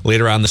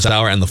later on this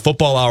hour and the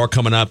football hour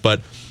coming up.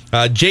 But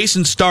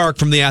Jason Stark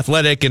from The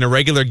Athletic and a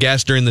regular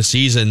guest during the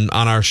season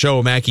on our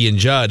show, Mackey and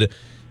Judd,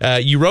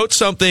 you wrote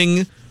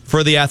something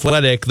for The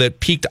Athletic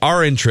that piqued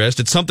our interest.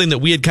 It's something that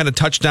we had kind of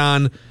touched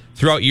on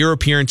throughout your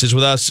appearances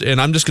with us,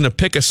 and I'm just going to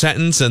pick a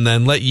sentence and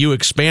then let you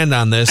expand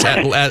on this.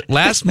 At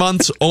last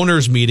month's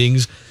owners'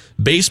 meetings,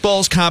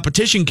 baseball's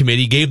competition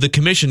committee gave the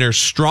commissioner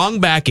strong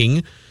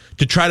backing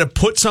to try to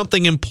put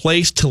something in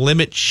place to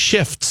limit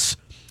shifts,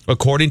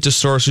 according to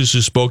sources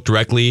who spoke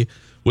directly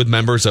with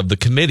members of the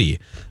committee.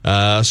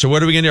 So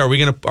what are we going to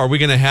do? Are we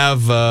going to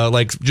have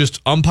like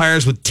just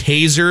umpires with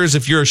tasers?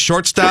 If you're a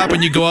shortstop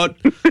and you go out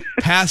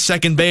past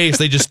second base,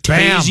 they just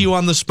tase you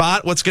on the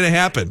spot? What's going to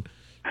happen?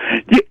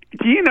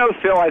 Do you know,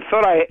 Phil, I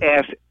thought I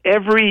asked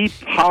every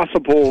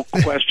possible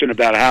question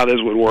about how this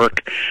would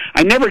work.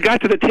 I never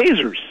got to the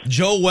tasers.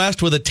 Joe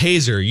West with a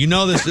taser. You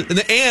know this.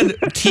 And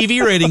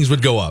TV ratings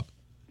would go up.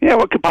 Yeah,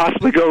 what could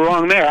possibly go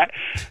wrong there?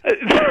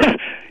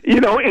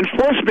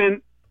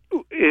 Enforcement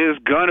is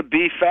going to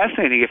be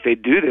fascinating if they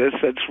do this.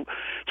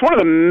 It's one of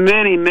the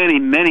many, many,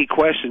 many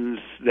questions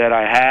that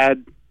I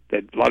had,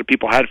 that a lot of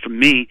people had from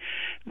me,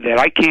 that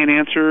I can't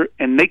answer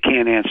and they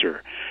can't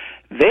answer.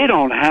 They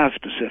don't have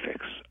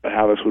specifics of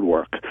how this would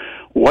work.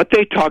 What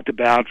they talked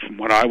about, from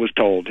what I was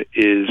told,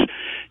 is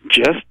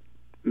just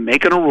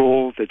making a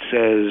rule that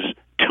says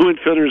 2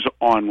 infielders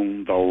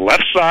on the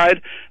left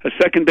side of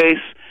second base,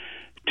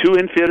 2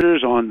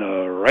 infielders on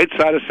the right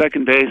side of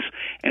second base,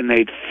 and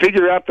they'd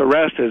figure out the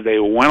rest as they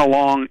went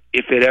along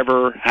if it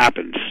ever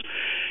happens.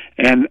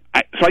 And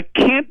so I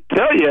can't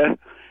tell you,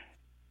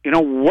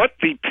 what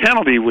the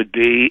penalty would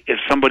be if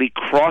somebody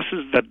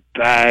crosses the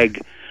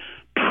bag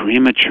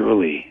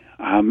prematurely.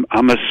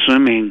 I'm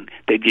assuming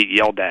they'd get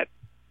yelled at.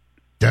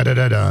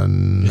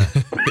 Da-da-da-dun.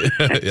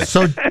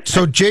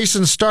 So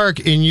Jason Stark,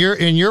 in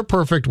your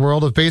perfect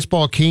world, if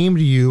baseball came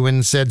to you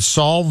and said,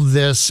 solve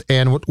this,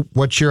 and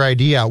what's your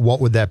idea, what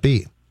would that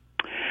be?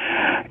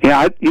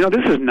 Yeah,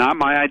 this is not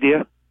my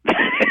idea.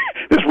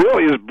 This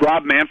really is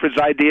Rob Manfred's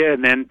idea,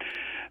 and then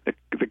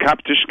the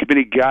competition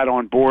committee got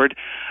on board.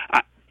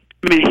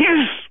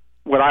 Here's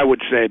what I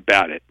would say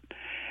about it.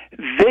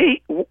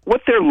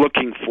 What they're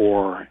looking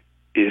for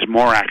is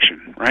more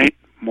action, right?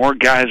 More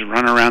guys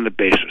run around the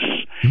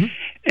bases. Mm-hmm.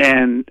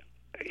 And,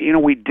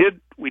 we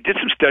did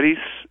some studies,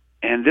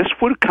 and this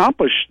would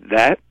accomplish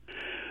that.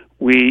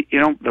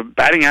 The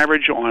batting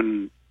average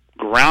on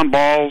ground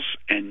balls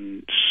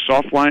and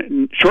short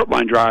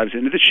line drives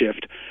into the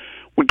shift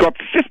would go up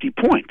to 50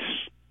 points.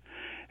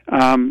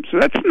 So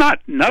that's not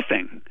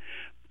nothing.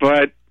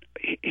 But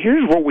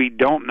here's what we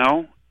don't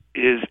know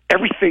is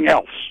everything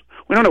else.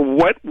 We don't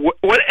know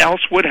what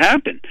else would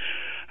happen.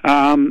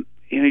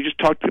 You just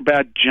talked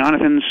about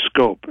Jonathan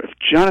Scope. If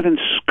Jonathan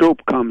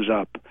Scope comes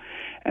up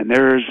and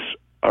there's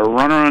a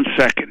runner on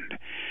second,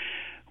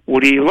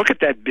 would he look at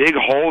that big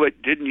hole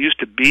that didn't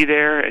used to be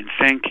there and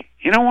think,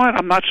 you know what,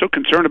 I'm not so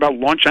concerned about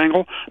launch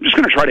angle. I'm just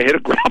going to try to hit a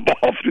ground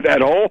ball through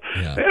that hole.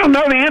 Yeah. They don't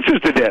know the answers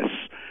to this.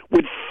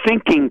 Would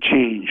thinking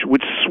change?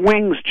 Would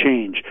swings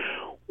change?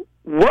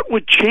 What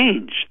would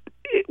change?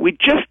 We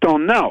just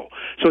don't know.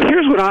 So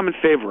here's what I'm in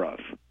favor of.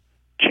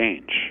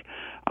 Change.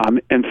 I'm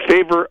in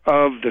favor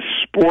of the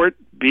sport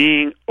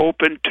being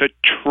open to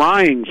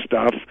trying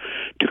stuff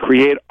to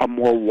create a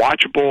more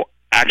watchable,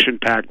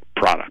 action-packed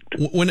product.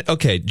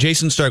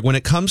 Jason Stark, when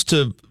it comes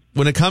to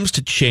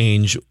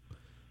change,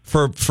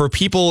 for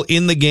people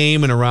in the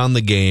game and around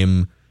the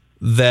game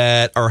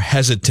that are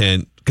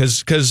hesitant,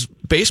 because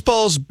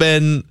baseball's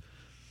been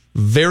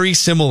very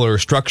similar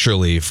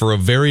structurally for a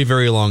very,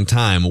 very long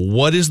time.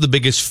 What is the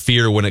biggest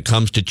fear when it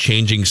comes to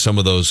changing some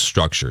of those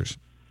structures?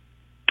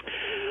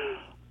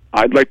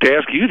 I'd like to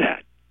ask you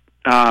that.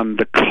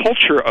 The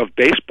culture of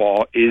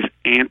baseball is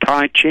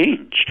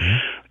anti-change.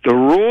 The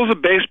rules of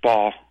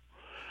baseball,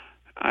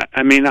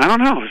 I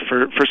don't know.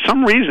 For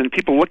some reason,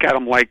 people look at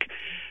them like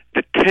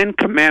the 10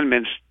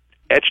 Commandments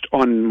etched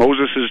on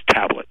Moses'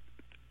 tablet.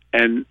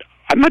 And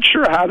I'm not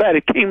sure how that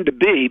it came to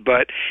be,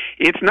 but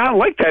it's not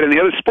like that in the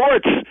other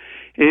sports.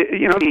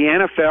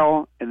 The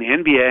NFL and the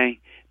NBA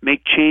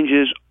make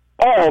changes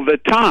all the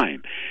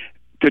time.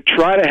 to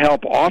try to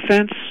help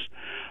offense.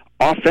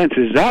 Offense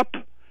is up.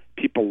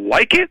 People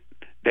like it.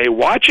 They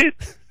watch it.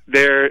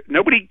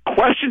 Nobody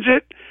questions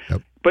it.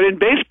 Yep. But in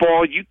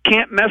baseball, you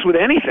can't mess with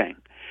anything.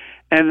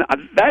 And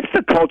that's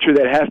the culture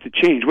that has to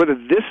change. Whether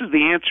this is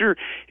the answer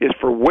is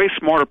for way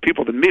smarter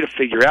people than me to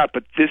figure out,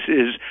 but this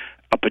is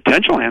a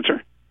potential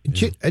answer.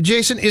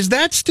 Jason, is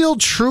that still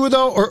true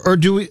though, or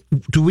do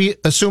we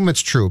assume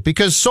it's true?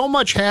 Because so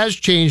much has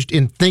changed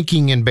in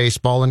thinking in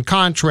baseball and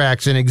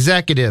contracts and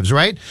executives,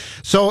 right?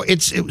 So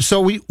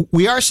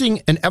we are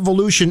seeing an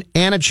evolution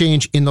and a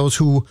change in those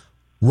who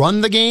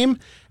run the game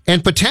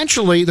and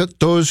potentially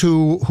those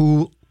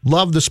who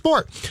love the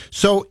sport.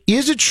 So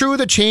is it true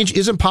that change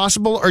isn't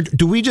possible, or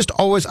do we just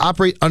always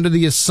operate under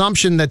the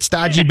assumption that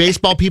stodgy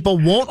baseball people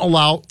won't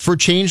allow for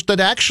change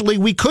that actually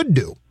we could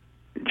do?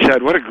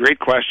 Judd, what a great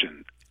question.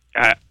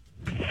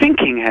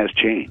 Thinking has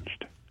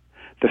changed.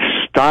 The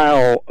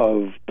style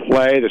of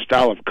play, the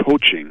style of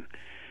coaching,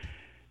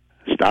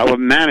 the style of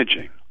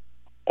managing,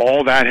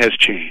 all that has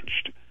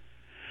changed.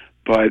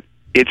 But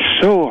it's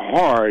so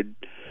hard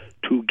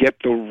to get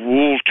the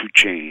rules to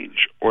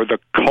change or the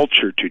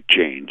culture to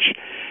change.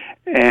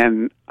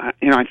 And,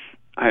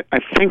 I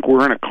think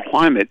we're in a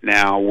climate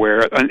now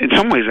where, in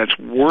some ways, that's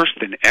worse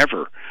than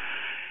ever.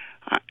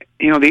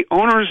 The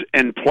owners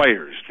and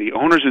players, the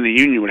owners in the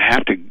union would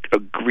have to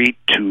agree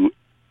to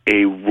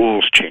a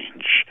rules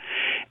change.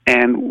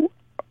 And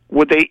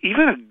would they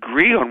even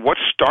agree on what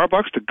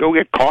Starbucks to go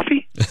get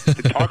coffee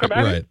to talk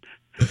about right.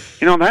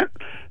 it?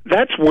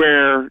 That's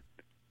where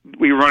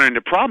we run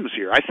into problems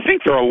here. I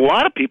think there are a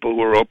lot of people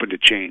who are open to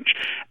change.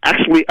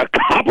 Actually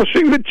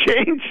accomplishing the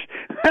change,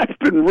 that's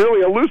been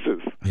really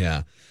elusive.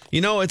 Yeah.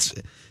 It's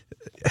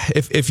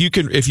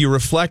if you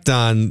reflect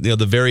on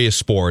the various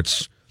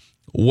sports,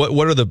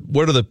 what are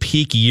the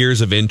peak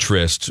years of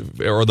interest,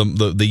 or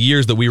the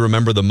years that we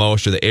remember the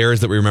most, or the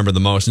eras that we remember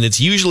the most? And it's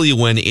usually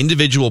when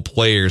individual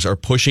players are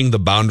pushing the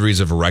boundaries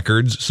of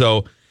records.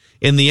 So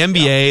in the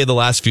NBA, the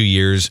last few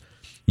years,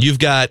 you've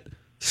got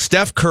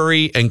Steph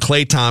Curry and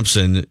Klay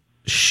Thompson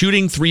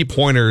shooting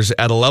three-pointers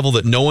at a level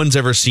that no one's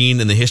ever seen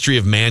in the history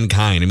of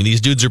mankind. I mean, these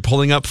dudes are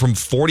pulling up from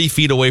 40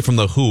 feet away from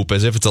the hoop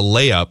as if it's a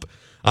layup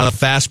on a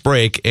fast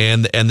break,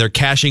 and they're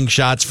cashing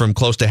shots from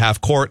close to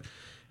half court.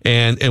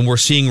 And we're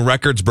seeing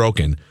records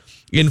broken.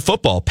 In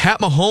football, Pat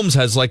Mahomes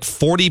has like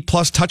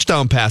 40-plus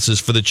touchdown passes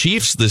for the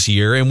Chiefs this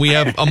year, and we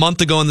have a month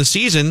to go in the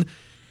season,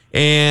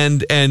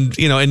 and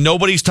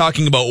nobody's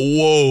talking about,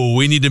 whoa,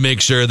 we need to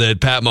make sure that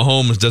Pat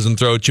Mahomes doesn't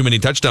throw too many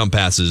touchdown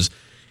passes.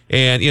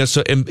 And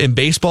so in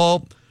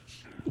baseball,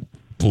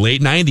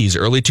 late 90s,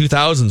 early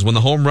 2000s, when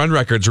the home run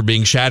records were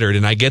being shattered,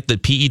 and I get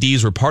that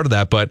PEDs were part of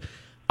that, but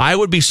I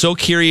would be so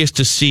curious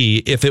to see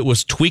if it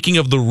was tweaking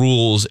of the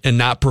rules and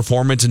not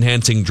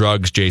performance-enhancing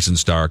drugs, Jason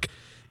Stark,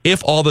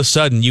 if all of a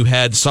sudden you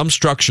had some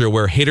structure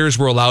where hitters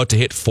were allowed to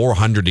hit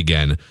 400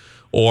 again,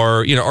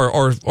 or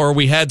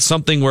we had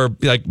something where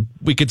like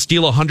we could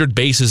steal 100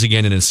 bases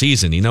again in a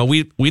season.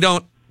 We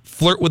don't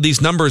flirt with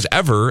these numbers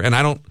ever, and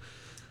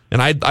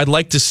I'd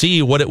like to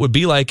see what it would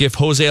be like if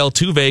Jose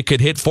Altuve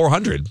could hit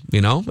 400.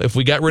 If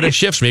we got rid of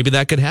shifts, maybe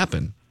that could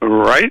happen.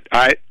 Right.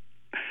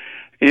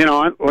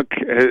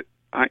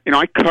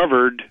 I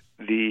covered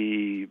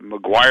the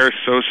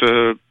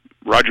McGuire-Sosa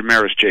Roger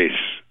Maris chase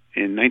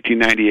in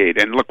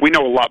 1998, and look, we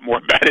know a lot more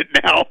about it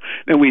now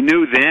than we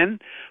knew then.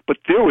 But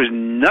there was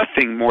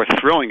nothing more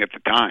thrilling at the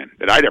time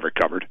that I'd ever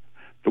covered.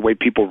 The way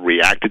people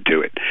reacted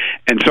to it,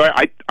 and so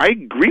I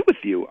agree with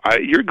you.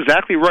 You're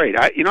exactly right.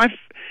 I've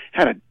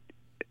had an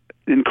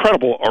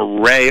incredible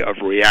array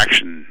of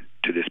reaction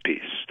to this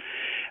piece.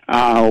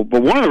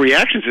 But one of the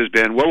reactions has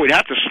been, well, we'd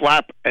have to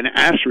slap an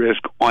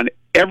asterisk on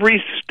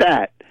every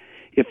stat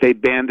if they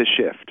banned the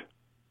shift.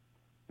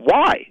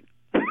 Why?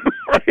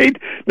 Right?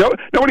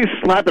 Nobody's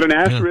slapping an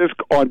asterisk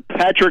on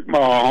Patrick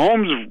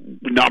Mahomes'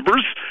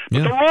 numbers,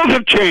 but the rules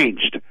have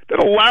changed that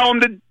allow him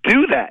to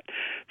do that.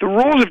 The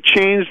rules have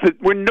changed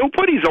that where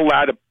nobody's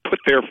allowed to put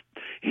their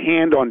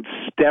hand on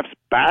Steph's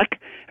back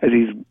as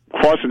he's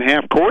crossing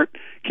half court.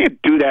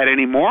 Can't do that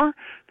anymore.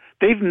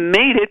 They've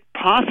made it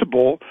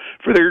possible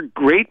for their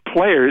great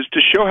players to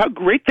show how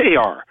great they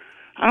are.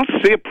 I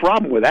don't see a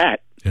problem with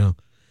that. Yeah.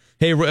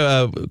 Hey,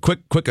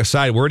 quick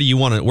aside. Where do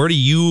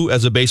you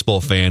as a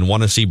baseball fan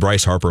want to see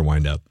Bryce Harper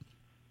wind up?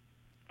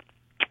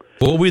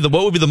 What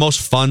would be the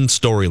most fun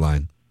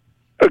storyline?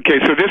 Okay,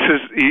 so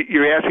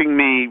you're asking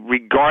me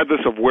regardless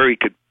of where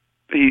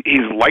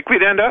he's likely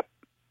to end up?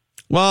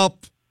 Well,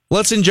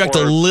 let's inject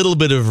a little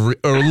bit of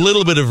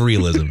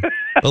realism.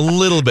 A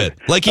little bit.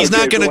 Like he's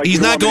not going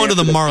to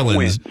the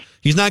Marlins.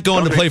 He's not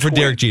going to play for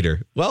Derek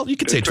Jeter. Well, you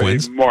could say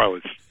Twins.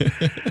 Marlins.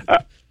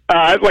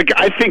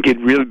 I think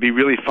it'd really be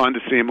really fun to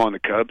see him on the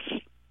Cubs,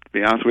 to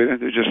be honest with you.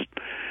 They're just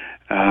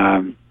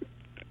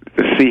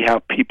to see how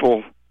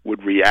people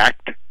would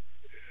react.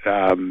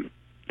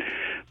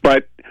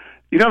 But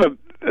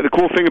the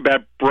cool thing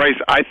about Bryce,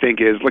 I think,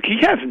 is he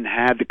hasn't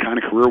had the kind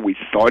of career we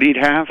thought he'd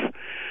have,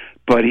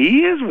 but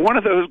he is one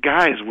of those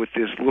guys with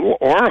this little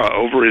aura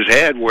over his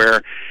head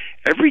where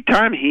every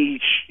time you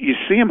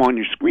see him on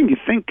your screen, you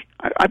think,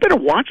 I better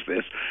watch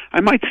this.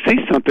 I might see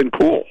something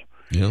cool.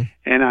 Yeah.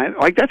 And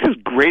that's his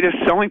greatest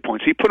selling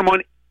point. So you put him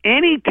on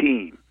any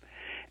team,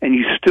 and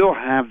you still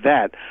have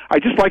that. I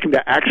just like him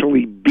to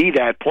actually be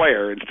that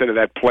player instead of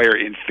that player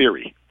in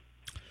theory.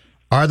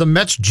 Are the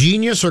Mets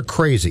genius or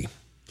crazy?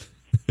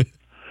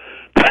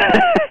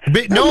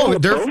 No,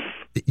 they're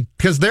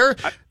because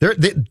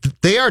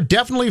they are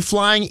definitely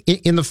flying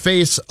in the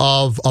face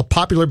of a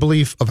popular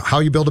belief of how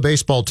you build a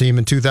baseball team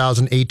in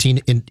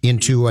 2018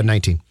 into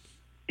 19.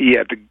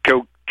 Yeah, to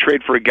go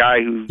trade for a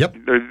guy who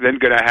they're then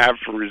going to have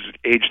for his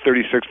age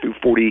 36 through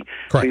 40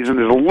 season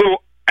is a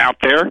little out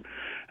there.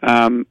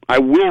 I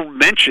will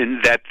mention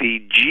that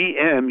the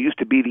GM used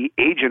to be the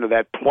agent of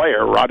that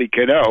player, Robbie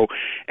Cano,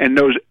 and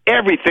knows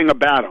everything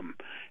about him.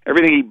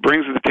 Everything he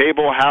brings to the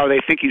table, how they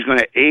think he's going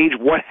to age,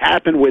 what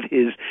happened with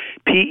his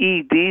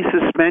PED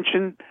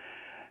suspension.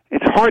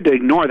 It's hard to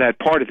ignore that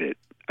part of it.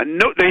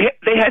 No,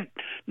 they had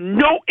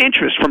no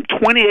interest from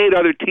 28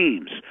 other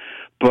teams,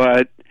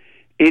 but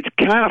it's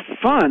kind of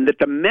fun that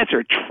the Mets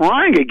are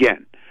trying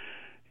again.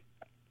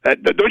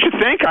 Don't you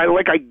think? I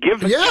give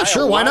the guy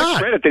a lot of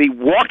credit that he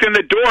walked in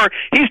the door.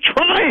 He's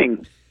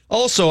trying.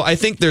 Also, I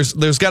think there's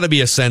got to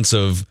be a sense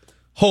of,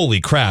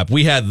 holy crap,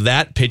 we had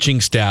that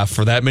pitching staff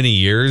for that many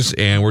years,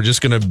 and we're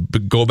just going to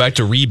go back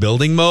to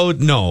rebuilding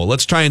mode? No,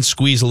 let's try and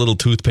squeeze a little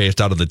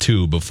toothpaste out of the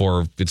tube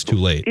before it's too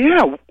late.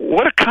 Yeah,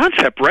 what a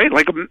concept, right?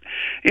 Like,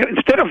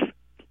 instead of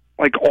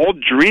all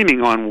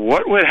dreaming on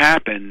what would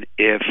happen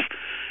if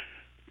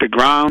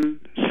DeGrom,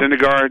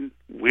 Syndergaard,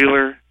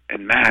 Wheeler,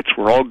 and Matz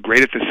were all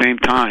great at the same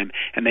time,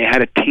 and they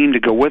had a team to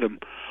go with them.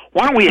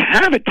 Why don't we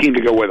have a team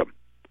to go with them?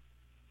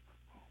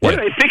 What do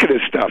they think of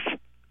this stuff?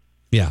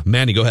 Yeah,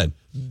 Manny, go ahead.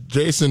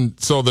 Jason,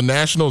 so the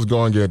Nationals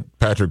go and get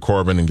Patrick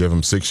Corbin and give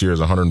him 6 years,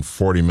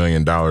 $140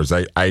 million.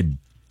 I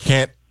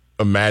can't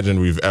imagine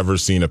we've ever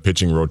seen a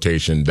pitching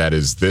rotation that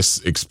is this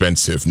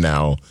expensive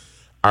now.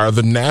 Are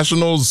the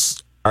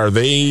Nationals, are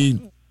they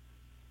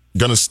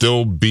going to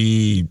still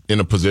be in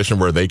a position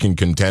where they can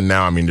contend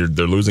now? I mean,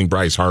 they're losing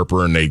Bryce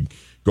Harper and they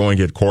go and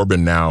get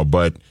Corbin now,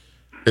 but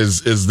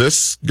is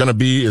this going to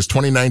be, is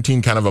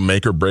 2019 kind of a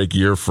make or break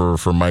year for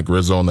Mike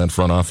Rizzo in that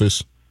front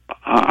office?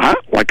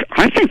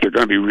 I think they're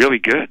going to be really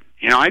good.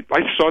 I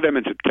saw them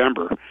in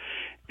September,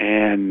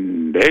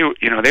 and they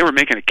were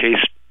making a case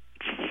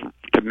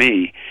to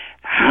me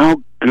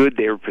how good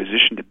they were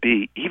positioned to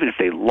be, even if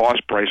they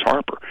lost Bryce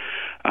Harper.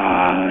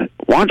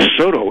 Juan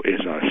Soto is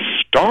a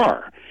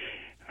star.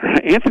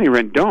 Anthony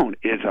Rendon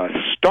is a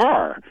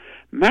star.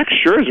 Max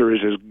Scherzer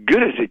is as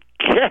good as it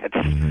gets.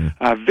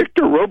 Mm-hmm.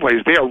 Victor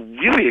Robles, they are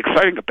really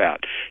exciting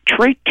about.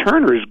 Trey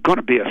Turner is going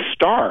to be a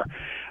star.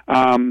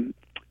 And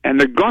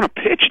they're going to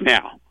pitch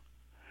now.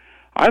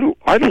 I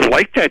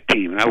like that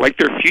team, and I like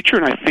their future,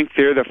 and I think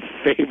they're the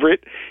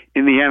favorite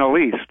in the NL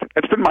East.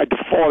 That's been my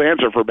default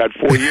answer for about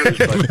 4 years,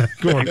 but I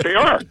think they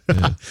are.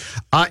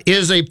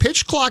 Is a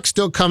pitch clock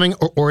still coming,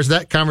 or is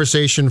that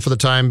conversation for the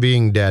time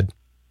being dead?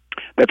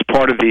 That's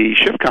part of the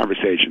shift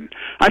conversation.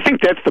 I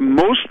think that's the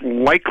most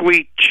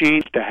likely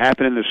change to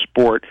happen in the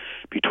sport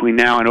between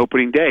now and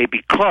opening day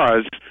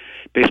because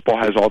baseball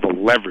has all the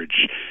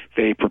leverage.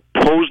 They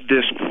proposed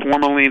this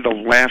formally, the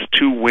last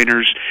two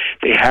winners.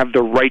 They have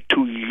the right to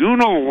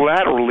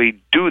unilaterally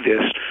do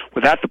this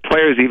without the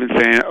players even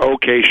saying,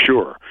 okay,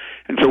 sure.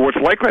 And so what's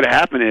likely to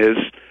happen is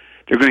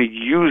they're going to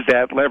use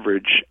that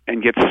leverage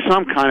and get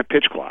some kind of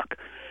pitch clock.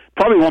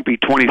 Probably won't be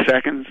 20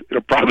 seconds.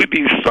 It'll probably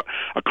be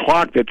a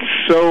clock that's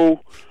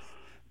so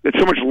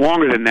much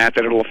longer than that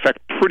it'll affect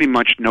pretty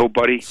much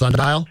nobody.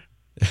 Sundial?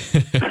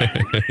 We're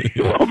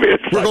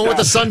going with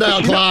the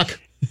sundial clock.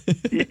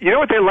 You know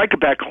what they like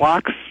about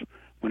clocks?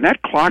 When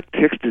that clock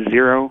ticks to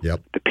zero,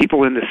 the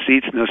people in the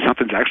seats know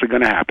something's actually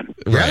going to happen.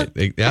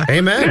 Right. Yeah.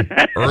 Amen.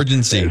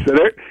 Urgency. So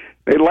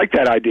they like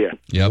that idea.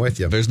 Yep. I'm with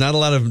you. There's not a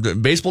lot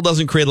of baseball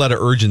doesn't create a lot of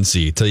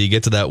urgency until you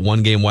get to that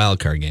one game wild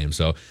card game.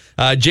 So,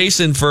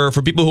 Jason, for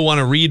people who want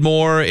to read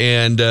more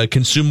and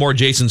consume more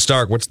Jason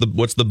Stark, what's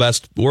the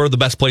best? Where are the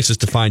best places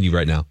to find you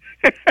right now?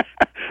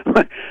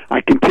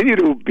 I continue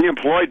to be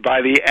employed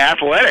by The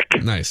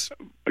Athletic. Nice.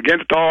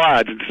 Against all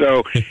odds. And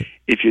so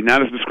if you're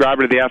not a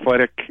subscriber to The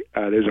Athletic,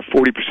 there's a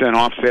 40%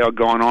 off sale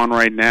going on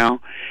right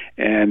now.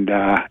 And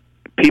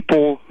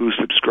people who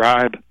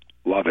subscribe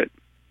love it.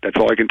 That's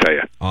all I can tell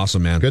you.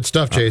 Awesome, man. Good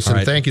stuff, Jason.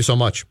 Right. Thank you so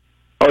much.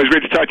 Always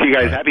great to talk to you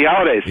guys. Happy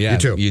holidays. Yeah,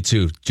 you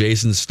too.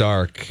 Jason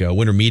Stark.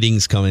 Winter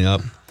meetings coming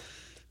up.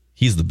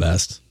 He's the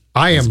best.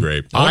 He's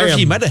great. I wonder if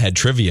he might have had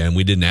trivia and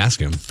we didn't ask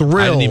him. Thrilled.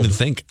 I didn't even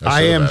think.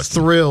 I am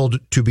thrilled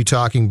to be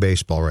talking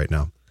baseball right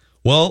now.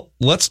 Well,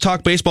 let's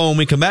talk baseball when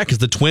we come back because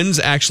the Twins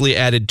actually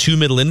added 2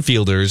 middle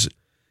infielders,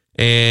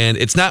 and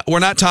we're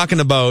not talking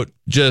about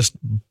just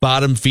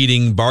bottom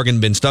feeding bargain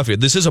bin stuff here.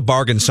 This is a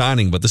bargain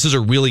signing, but this is a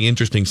really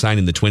interesting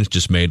signing the Twins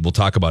just made. We'll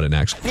talk about it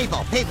next.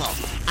 People,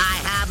 I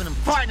have an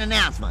important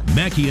announcement.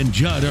 Mackie and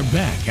Judd are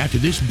back after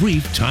this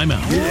brief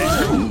timeout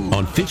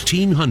on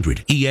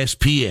 1500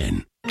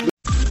 ESPN.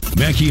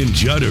 Mackie and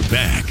Judd are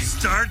back.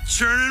 Start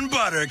churning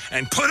butter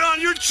and put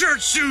on your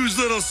church shoes,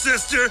 little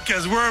sister,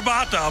 because we're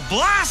about to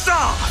blast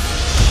off.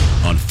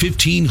 On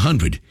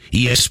 1500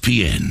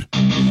 ESPN.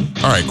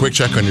 All right, quick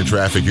check on your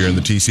traffic here in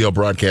the TCL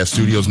Broadcast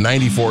Studios.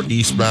 94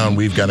 eastbound,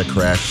 we've got a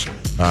crash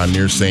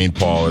near St.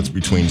 Paul. It's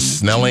between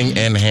Snelling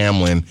and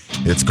Hamlin.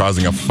 It's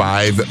causing a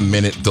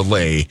 5-minute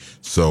delay,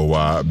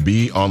 so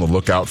be on the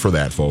lookout for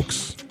that,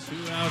 folks.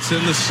 2 outs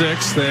in the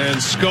 6th, and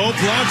Schoop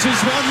launches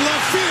one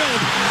left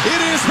field.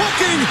 It is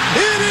hooking.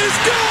 It is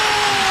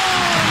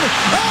gone!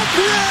 A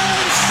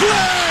grand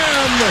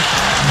slam!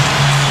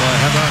 Well,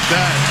 how about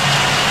that?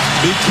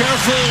 Be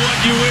careful what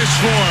you wish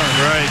for.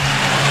 Right.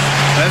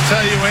 That's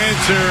how you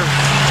answer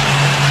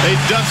a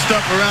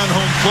dust-up around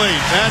home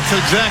plate. That's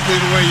exactly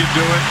the way you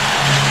do it.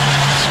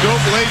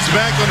 Schoop lays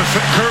back on a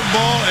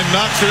curveball and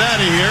knocks it out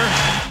of here.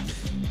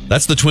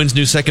 That's the Twins'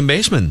 new second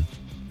baseman,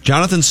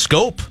 Jonathan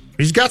Schoop.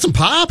 He's got some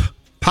pop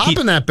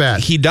in that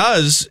bat. He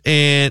does,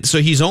 and so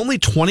he's only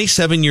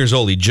 27 years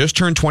old. He just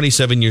turned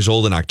 27 years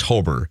old in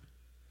October.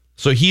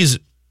 So he's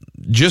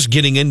just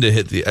getting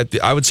into,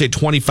 I would say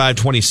 25,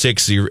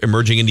 26, you're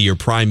emerging into your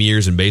prime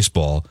years in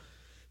baseball.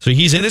 So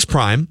he's in his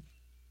prime.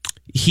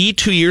 He,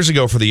 2 years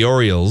ago for the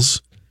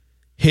Orioles,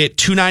 hit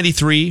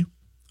 .293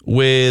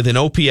 with an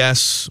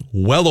OPS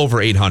well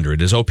over 800.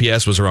 His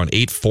OPS was around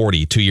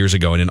 840 2 years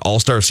ago in an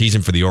all-star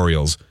season for the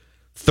Orioles.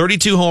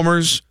 32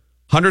 homers,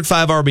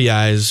 105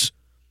 RBIs,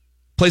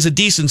 plays a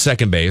decent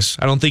second base.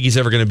 I don't think he's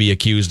ever going to be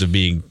accused of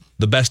being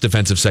the best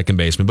defensive second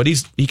baseman, but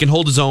he can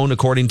hold his own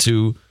according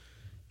to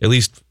at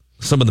least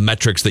some of the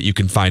metrics that you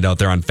can find out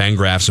there on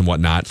Fangraphs and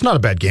whatnot. It's not a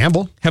bad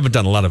gamble. Haven't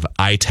done a lot of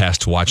eye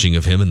test watching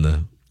of him in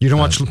the... You don't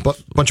watch a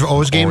bunch of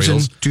O's games in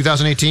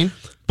 2018?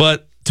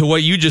 But to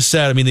what you just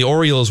said, I mean, the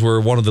Orioles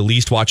were one of the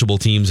least watchable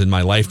teams in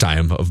my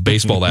lifetime of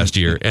baseball last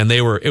year. And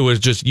it was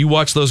just, you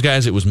watch those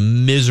guys, it was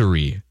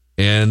misery.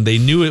 And they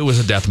knew it was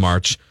a death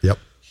march. Yep.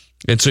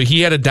 And so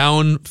he had a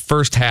down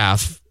first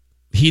half.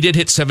 He did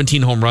hit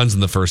 17 home runs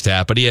in the first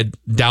half, but he had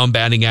down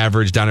batting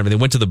average, down everything.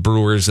 Went to the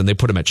Brewers, and they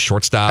put him at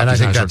shortstop. And I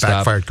think that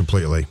backfired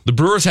completely. The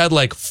Brewers had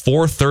like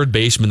 4 third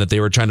basemen that they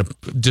were trying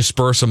to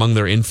disperse among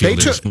their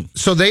infielders.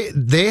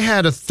 They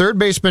had a third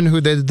baseman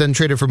who they then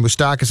traded for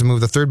Moustakas and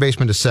moved the third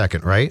baseman to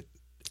second, right?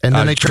 And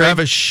then they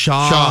Travis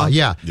Shaw.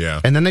 Yeah.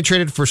 And then they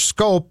traded for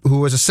Schoop, who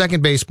was a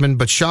second baseman,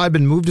 but Shaw had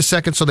been moved to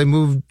second, so they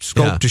moved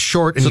Schoop to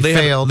short, and he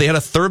failed. They had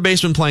a third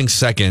baseman playing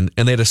second,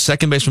 and they had a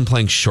second baseman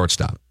playing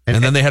shortstop.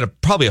 And then they had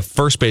probably a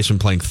first baseman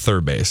playing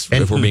third base,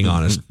 if we're being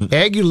honest.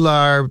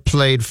 Aguilar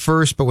played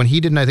first, but when he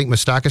didn't, I think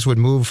Moustakas would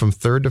move from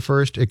third to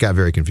first. It got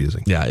very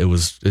confusing. Yeah, it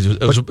was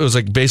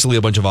like basically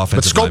a bunch of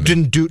offensive But Schoop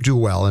didn't do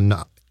well, and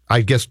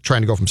I guess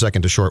trying to go from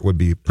second to short would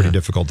be pretty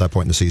difficult at that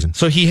point in the season.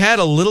 So he had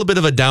a little bit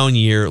of a down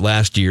year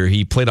last year.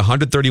 He played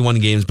 131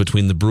 games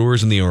between the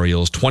Brewers and the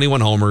Orioles,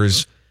 21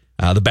 homers.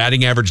 The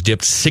batting average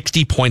dipped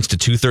 60 points to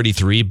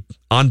 233.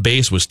 On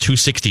base was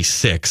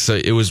 266. So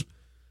it was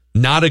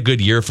not a good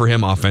year for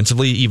him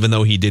offensively, even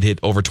though he did hit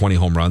over 20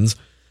 home runs.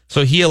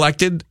 So he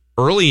elected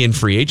early in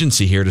free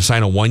agency here to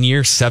sign a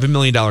 1-year, $7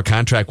 million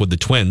contract with the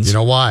Twins. You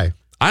know why?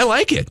 I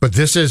like it. But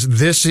this is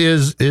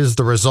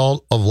the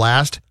result of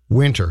last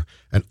winter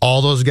and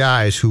all those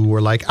guys who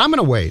were like, I'm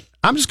going to wait.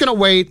 I'm just going to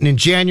wait, and in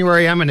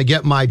January, I'm going to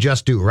get my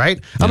just due, right?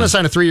 I'm going to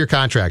sign a 3-year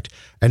contract.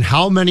 And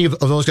how many of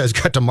those guys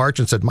got to March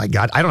and said, my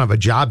God, I don't have a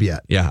job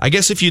yet? Yeah, I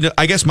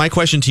guess my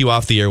question to you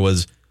off the air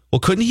was, well,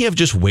 couldn't he have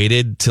just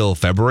waited till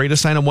February to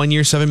sign a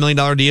 1-year, $7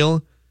 million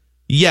deal?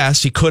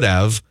 Yes, he could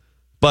have.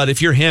 But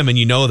if you're him and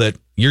you know that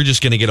you're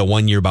just going to get a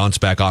 1-year bounce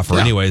back offer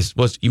anyways,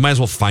 well, you might as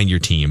well find your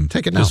team.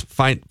 Take it now.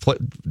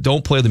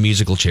 Don't play the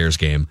musical chairs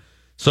game.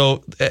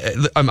 So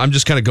I'm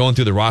just kind of going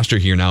through the roster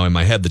here now in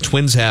my head. The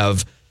Twins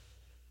have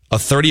a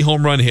 30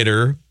 home run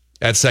hitter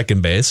at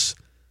second base,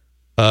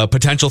 a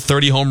potential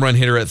 30 home run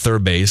hitter at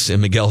third base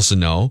in Miguel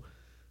Sano,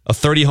 a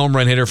 30 home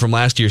run hitter from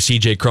last year,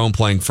 CJ Cron,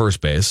 playing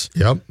first base.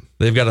 Yep.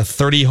 They've got a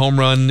 30 home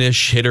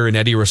run-ish hitter in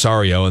Eddie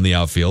Rosario in the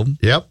outfield.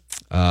 Yep.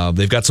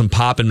 They've got some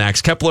pop in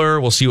Max Kepler.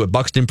 We'll see what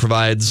Buxton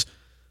provides.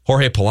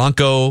 Jorge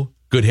Polanco,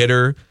 good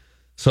hitter.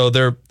 So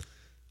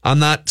I'm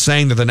not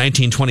saying they're the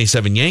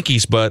 1927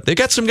 Yankees, but they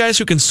got some guys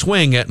who can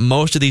swing at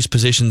most of these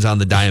positions on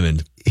the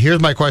diamond.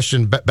 Here's my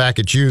question back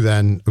at you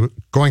then.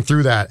 Going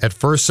through that, at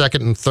first,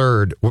 second, and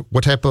third,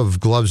 what type of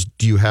gloves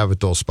do you have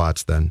at those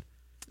spots then?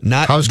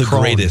 Not the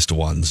greatest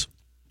ones.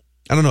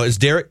 I don't know.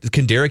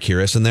 Can Derek hear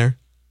us in there?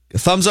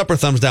 Thumbs up or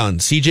thumbs down?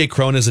 CJ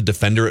Cron is a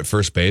defender at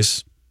first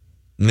base.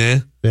 Nah.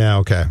 Yeah,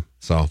 okay.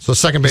 So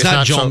second base, he's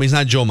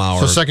not Joe Mauer.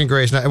 So second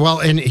base,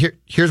 and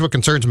here's what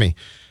concerns me.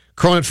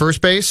 Cron at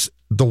first base,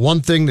 the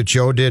one thing that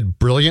Joe did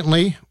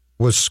brilliantly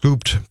was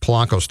scooped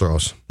Polanco's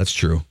throws. That's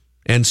true.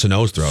 And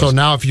Sano's throws. So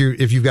now if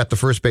you've got the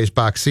first base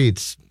box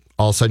seats,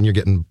 all of a sudden you're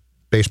getting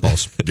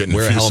baseballs. Getting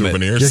a few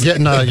souvenirs. You're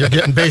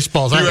getting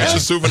baseballs. You extra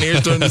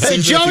souvenirs during the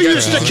season. Hey, Joe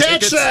used to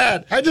catch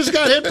that. I just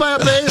got hit by a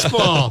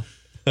baseball.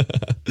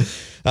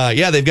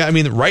 They've got,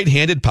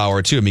 right-handed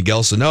power, too.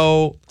 Miguel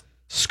Sano,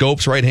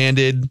 Schoop's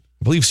right-handed.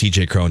 I believe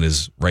CJ Cron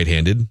is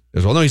right-handed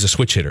as well. No, he's a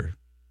switch hitter.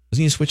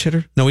 Isn't he a switch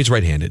hitter? No, he's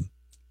right-handed.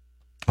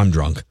 I'm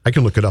drunk. I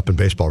can look it up in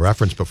Baseball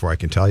Reference before I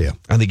can tell you.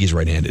 I think he's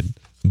right-handed.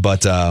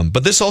 But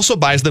this also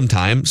buys them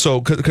time. So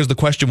because the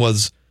question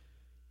was,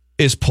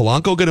 is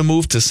Polanco going to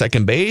move to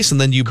second base,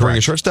 and then you bring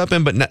a shortstop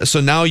in? But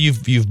so now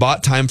you've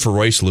bought time for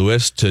Royce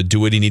Lewis to do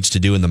what he needs to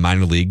do in the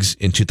minor leagues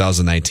in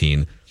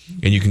 2019,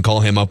 and you can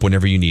call him up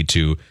whenever you need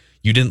to.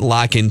 You didn't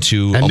lock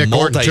into a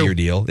multi-year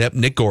deal. Yep,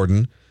 Nick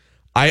Gordon.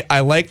 I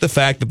like the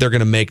fact that they're going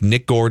to make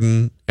Nick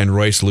Gordon and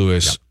Royce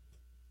Lewis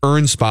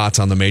earn spots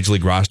on the Major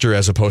League roster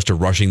as opposed to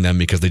rushing them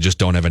because they just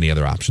don't have any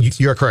other options.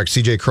 You're correct.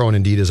 C.J. Cron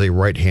indeed is a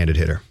right-handed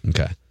hitter.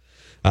 Okay.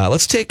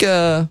 Let's take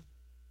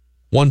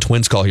one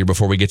Twins call here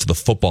before we get to the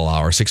football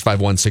hour.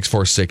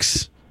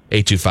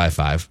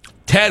 651-646-8255.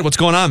 Ted, what's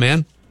going on,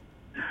 man?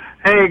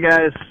 Hey,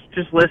 guys.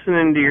 Just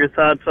listening to your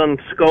thoughts on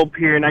Scope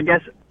here, and I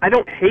guess I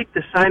don't hate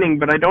the signing,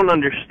 but I don't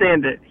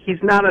understand it.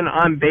 He's not an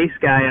on-base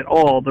guy at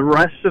all. The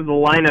rest of the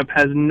lineup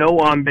has no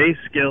on-base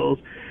skills,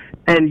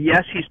 and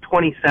yes, he's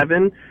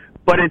 27,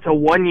 but it's a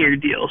one-year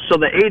deal, so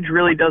the age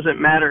really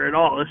doesn't matter at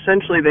all.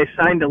 Essentially, they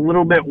signed a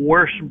little bit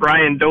worse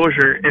Brian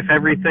Dozier if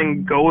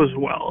everything goes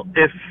well.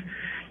 If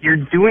you're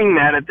doing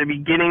that at the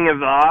beginning of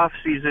the off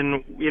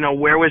season,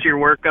 where was your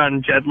work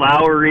on Jed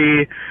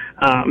Lowry,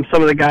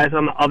 some of the guys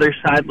on the other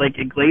side like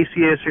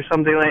Iglesias or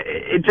something like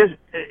it?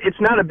 It's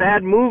not a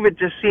bad move. It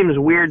just seems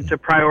weird to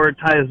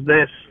prioritize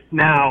this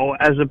now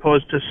as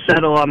opposed to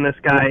settle on this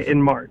guy in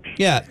March.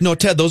 Yeah, no,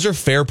 Ted, those are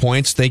fair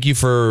points. Thank you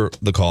for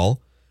the call.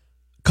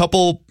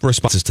 Couple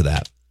responses to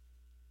that.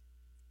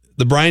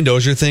 The Brian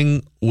Dozier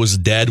thing was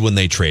dead when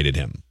they traded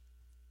him.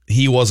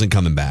 He wasn't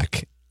coming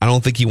back. I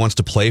don't think he wants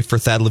to play for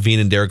Thad Levine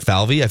and Derek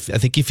Falvey. I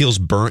think he feels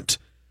burnt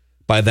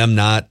by them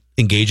not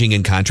engaging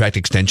in contract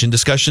extension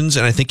discussions,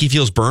 and I think he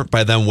feels burnt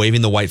by them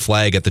waving the white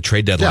flag at the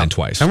trade deadline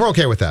twice. And we're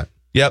okay with that.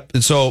 Yep.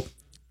 And so,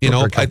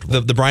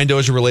 the Brian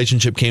Dozier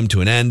relationship came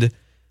to an end.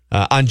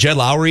 On Jed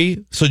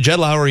Lowry, so Jed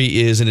Lowry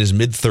is in his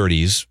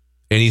mid-30s,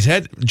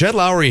 and Jed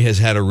Lowry has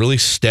had a really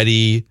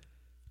steady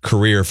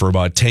career for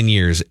about 10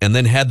 years, and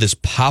then had this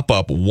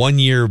pop-up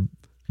 1-year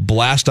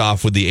blast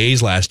off with the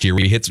A's last year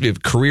where he hits a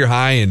career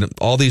high in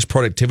all these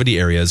productivity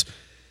areas.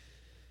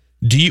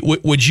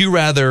 Would you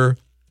rather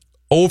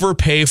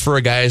overpay for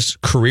a guy's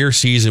career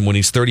season when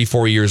he's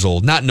 34 years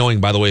old, not knowing,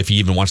 by the way, if he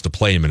even wants to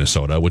play in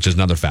Minnesota, which is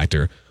another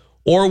factor,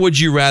 or would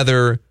you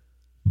rather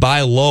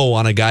buy low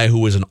on a guy who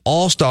was an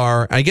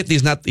all-star? I get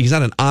he's not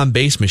an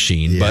on-base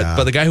machine,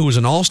 but the guy who was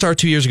an all-star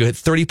 2 years ago hit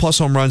 30-plus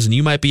home runs, and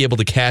you might be able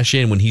to cash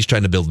in when he's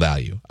trying to build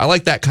value. I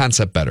like that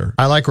concept better.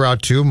 I like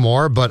Route 2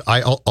 more, but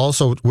I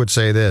also would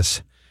say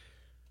this.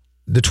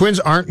 The Twins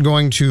aren't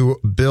going to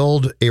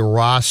build a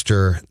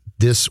roster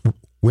this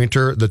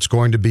winter that's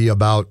going to be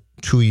about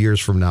 2 years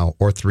from now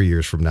or 3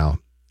 years from now.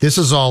 This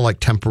is all like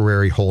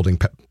temporary holding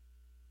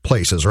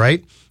places,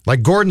 right?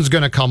 Like Gordon's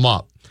going to come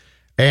up.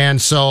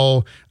 And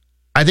so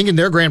I think in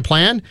their grand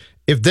plan,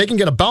 if they can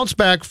get a bounce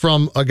back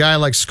from a guy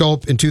like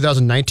Scope in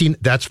 2019,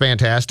 that's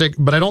fantastic.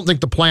 But I don't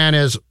think the plan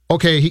is,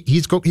 okay,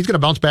 he's going to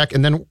bounce back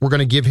and then we're going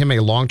to give him a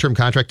long-term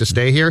contract to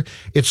stay here.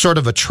 It's sort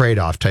of a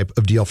trade-off type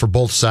of deal for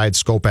both sides,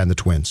 Scope and the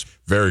Twins.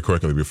 Very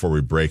quickly before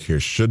we break here,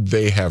 should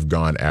they have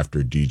gone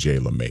after DJ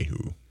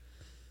LeMahieu?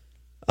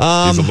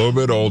 He's a little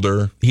bit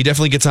older. He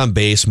definitely gets on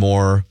base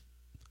more.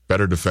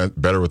 Better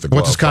better with the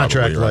glove. What's his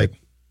contract probably,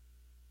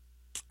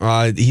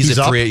 like? He's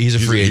a free agent. He's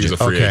a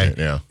free agent,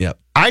 yeah. Yep.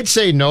 I'd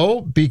say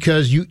no,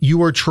 because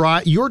you're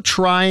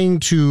trying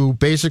to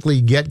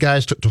basically get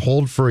guys to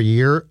hold for a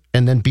year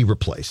and then be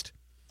replaced.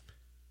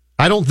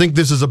 I don't think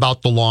this is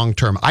about the long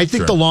term. I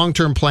think the long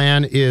term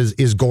plan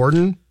is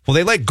Gordon. Well,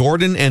 they like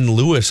Gordon and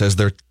Lewis as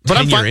their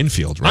 10-year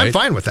infield, right? I'm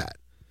fine with that.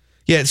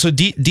 Yeah, so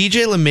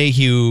DJ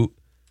LeMahieu,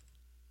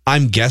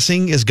 I'm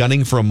guessing, is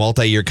gunning for a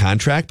multi-year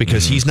contract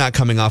because he's not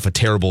coming off a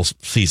terrible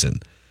season.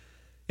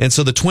 And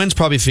so the Twins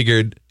probably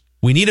figured,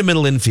 we need a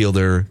middle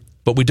infielder,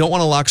 but we don't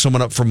want to lock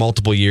someone up for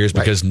multiple years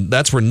because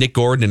that's where Nick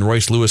Gordon and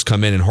Royce Lewis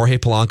come in, and Jorge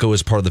Polanco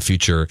is part of the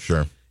future.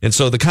 Sure. And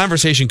so the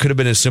conversation could have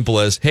been as simple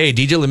as, hey,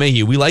 DJ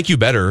LeMahieu, we like you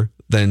better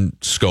than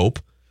Scope,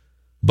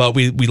 but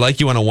we like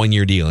you on a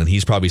 1-year deal. And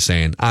he's probably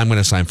saying, I'm going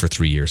to sign for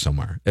 3 years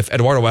somewhere. If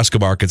Eduardo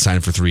Escobar could sign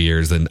for 3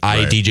 years, then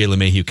DJ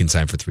LeMahieu can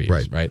sign for 3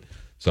 years, right?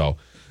 So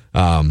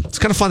it's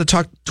kind of fun to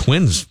talk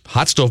Twins,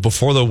 hot stove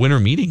before the winter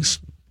meetings.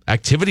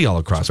 Activity all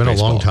across baseball.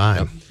 It's been a long time.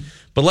 Yep.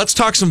 But let's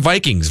talk some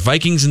Vikings.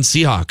 Vikings and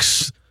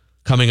Seahawks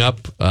coming up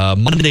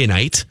Monday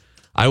night.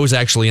 I was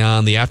actually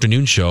on the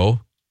afternoon show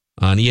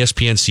on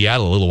ESPN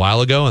Seattle a little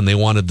while ago, and they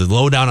wanted the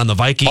lowdown on the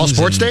Vikings. All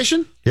sports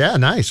station? Yeah,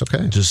 nice.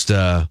 Okay. Just,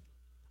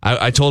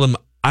 I told them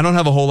I don't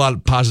have a whole lot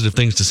of positive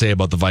things to say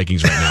about the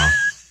Vikings right now.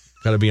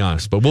 Got to be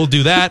honest. But we'll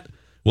do that.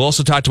 We'll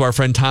also talk to our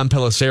friend Tom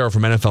Pelissero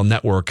from NFL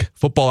Network.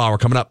 Football Hour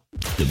coming up.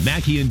 The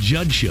Mackey and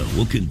Judd Show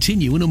will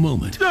continue in a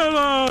moment. So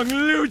long,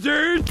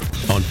 losers!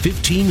 On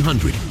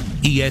 1500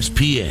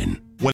 ESPN.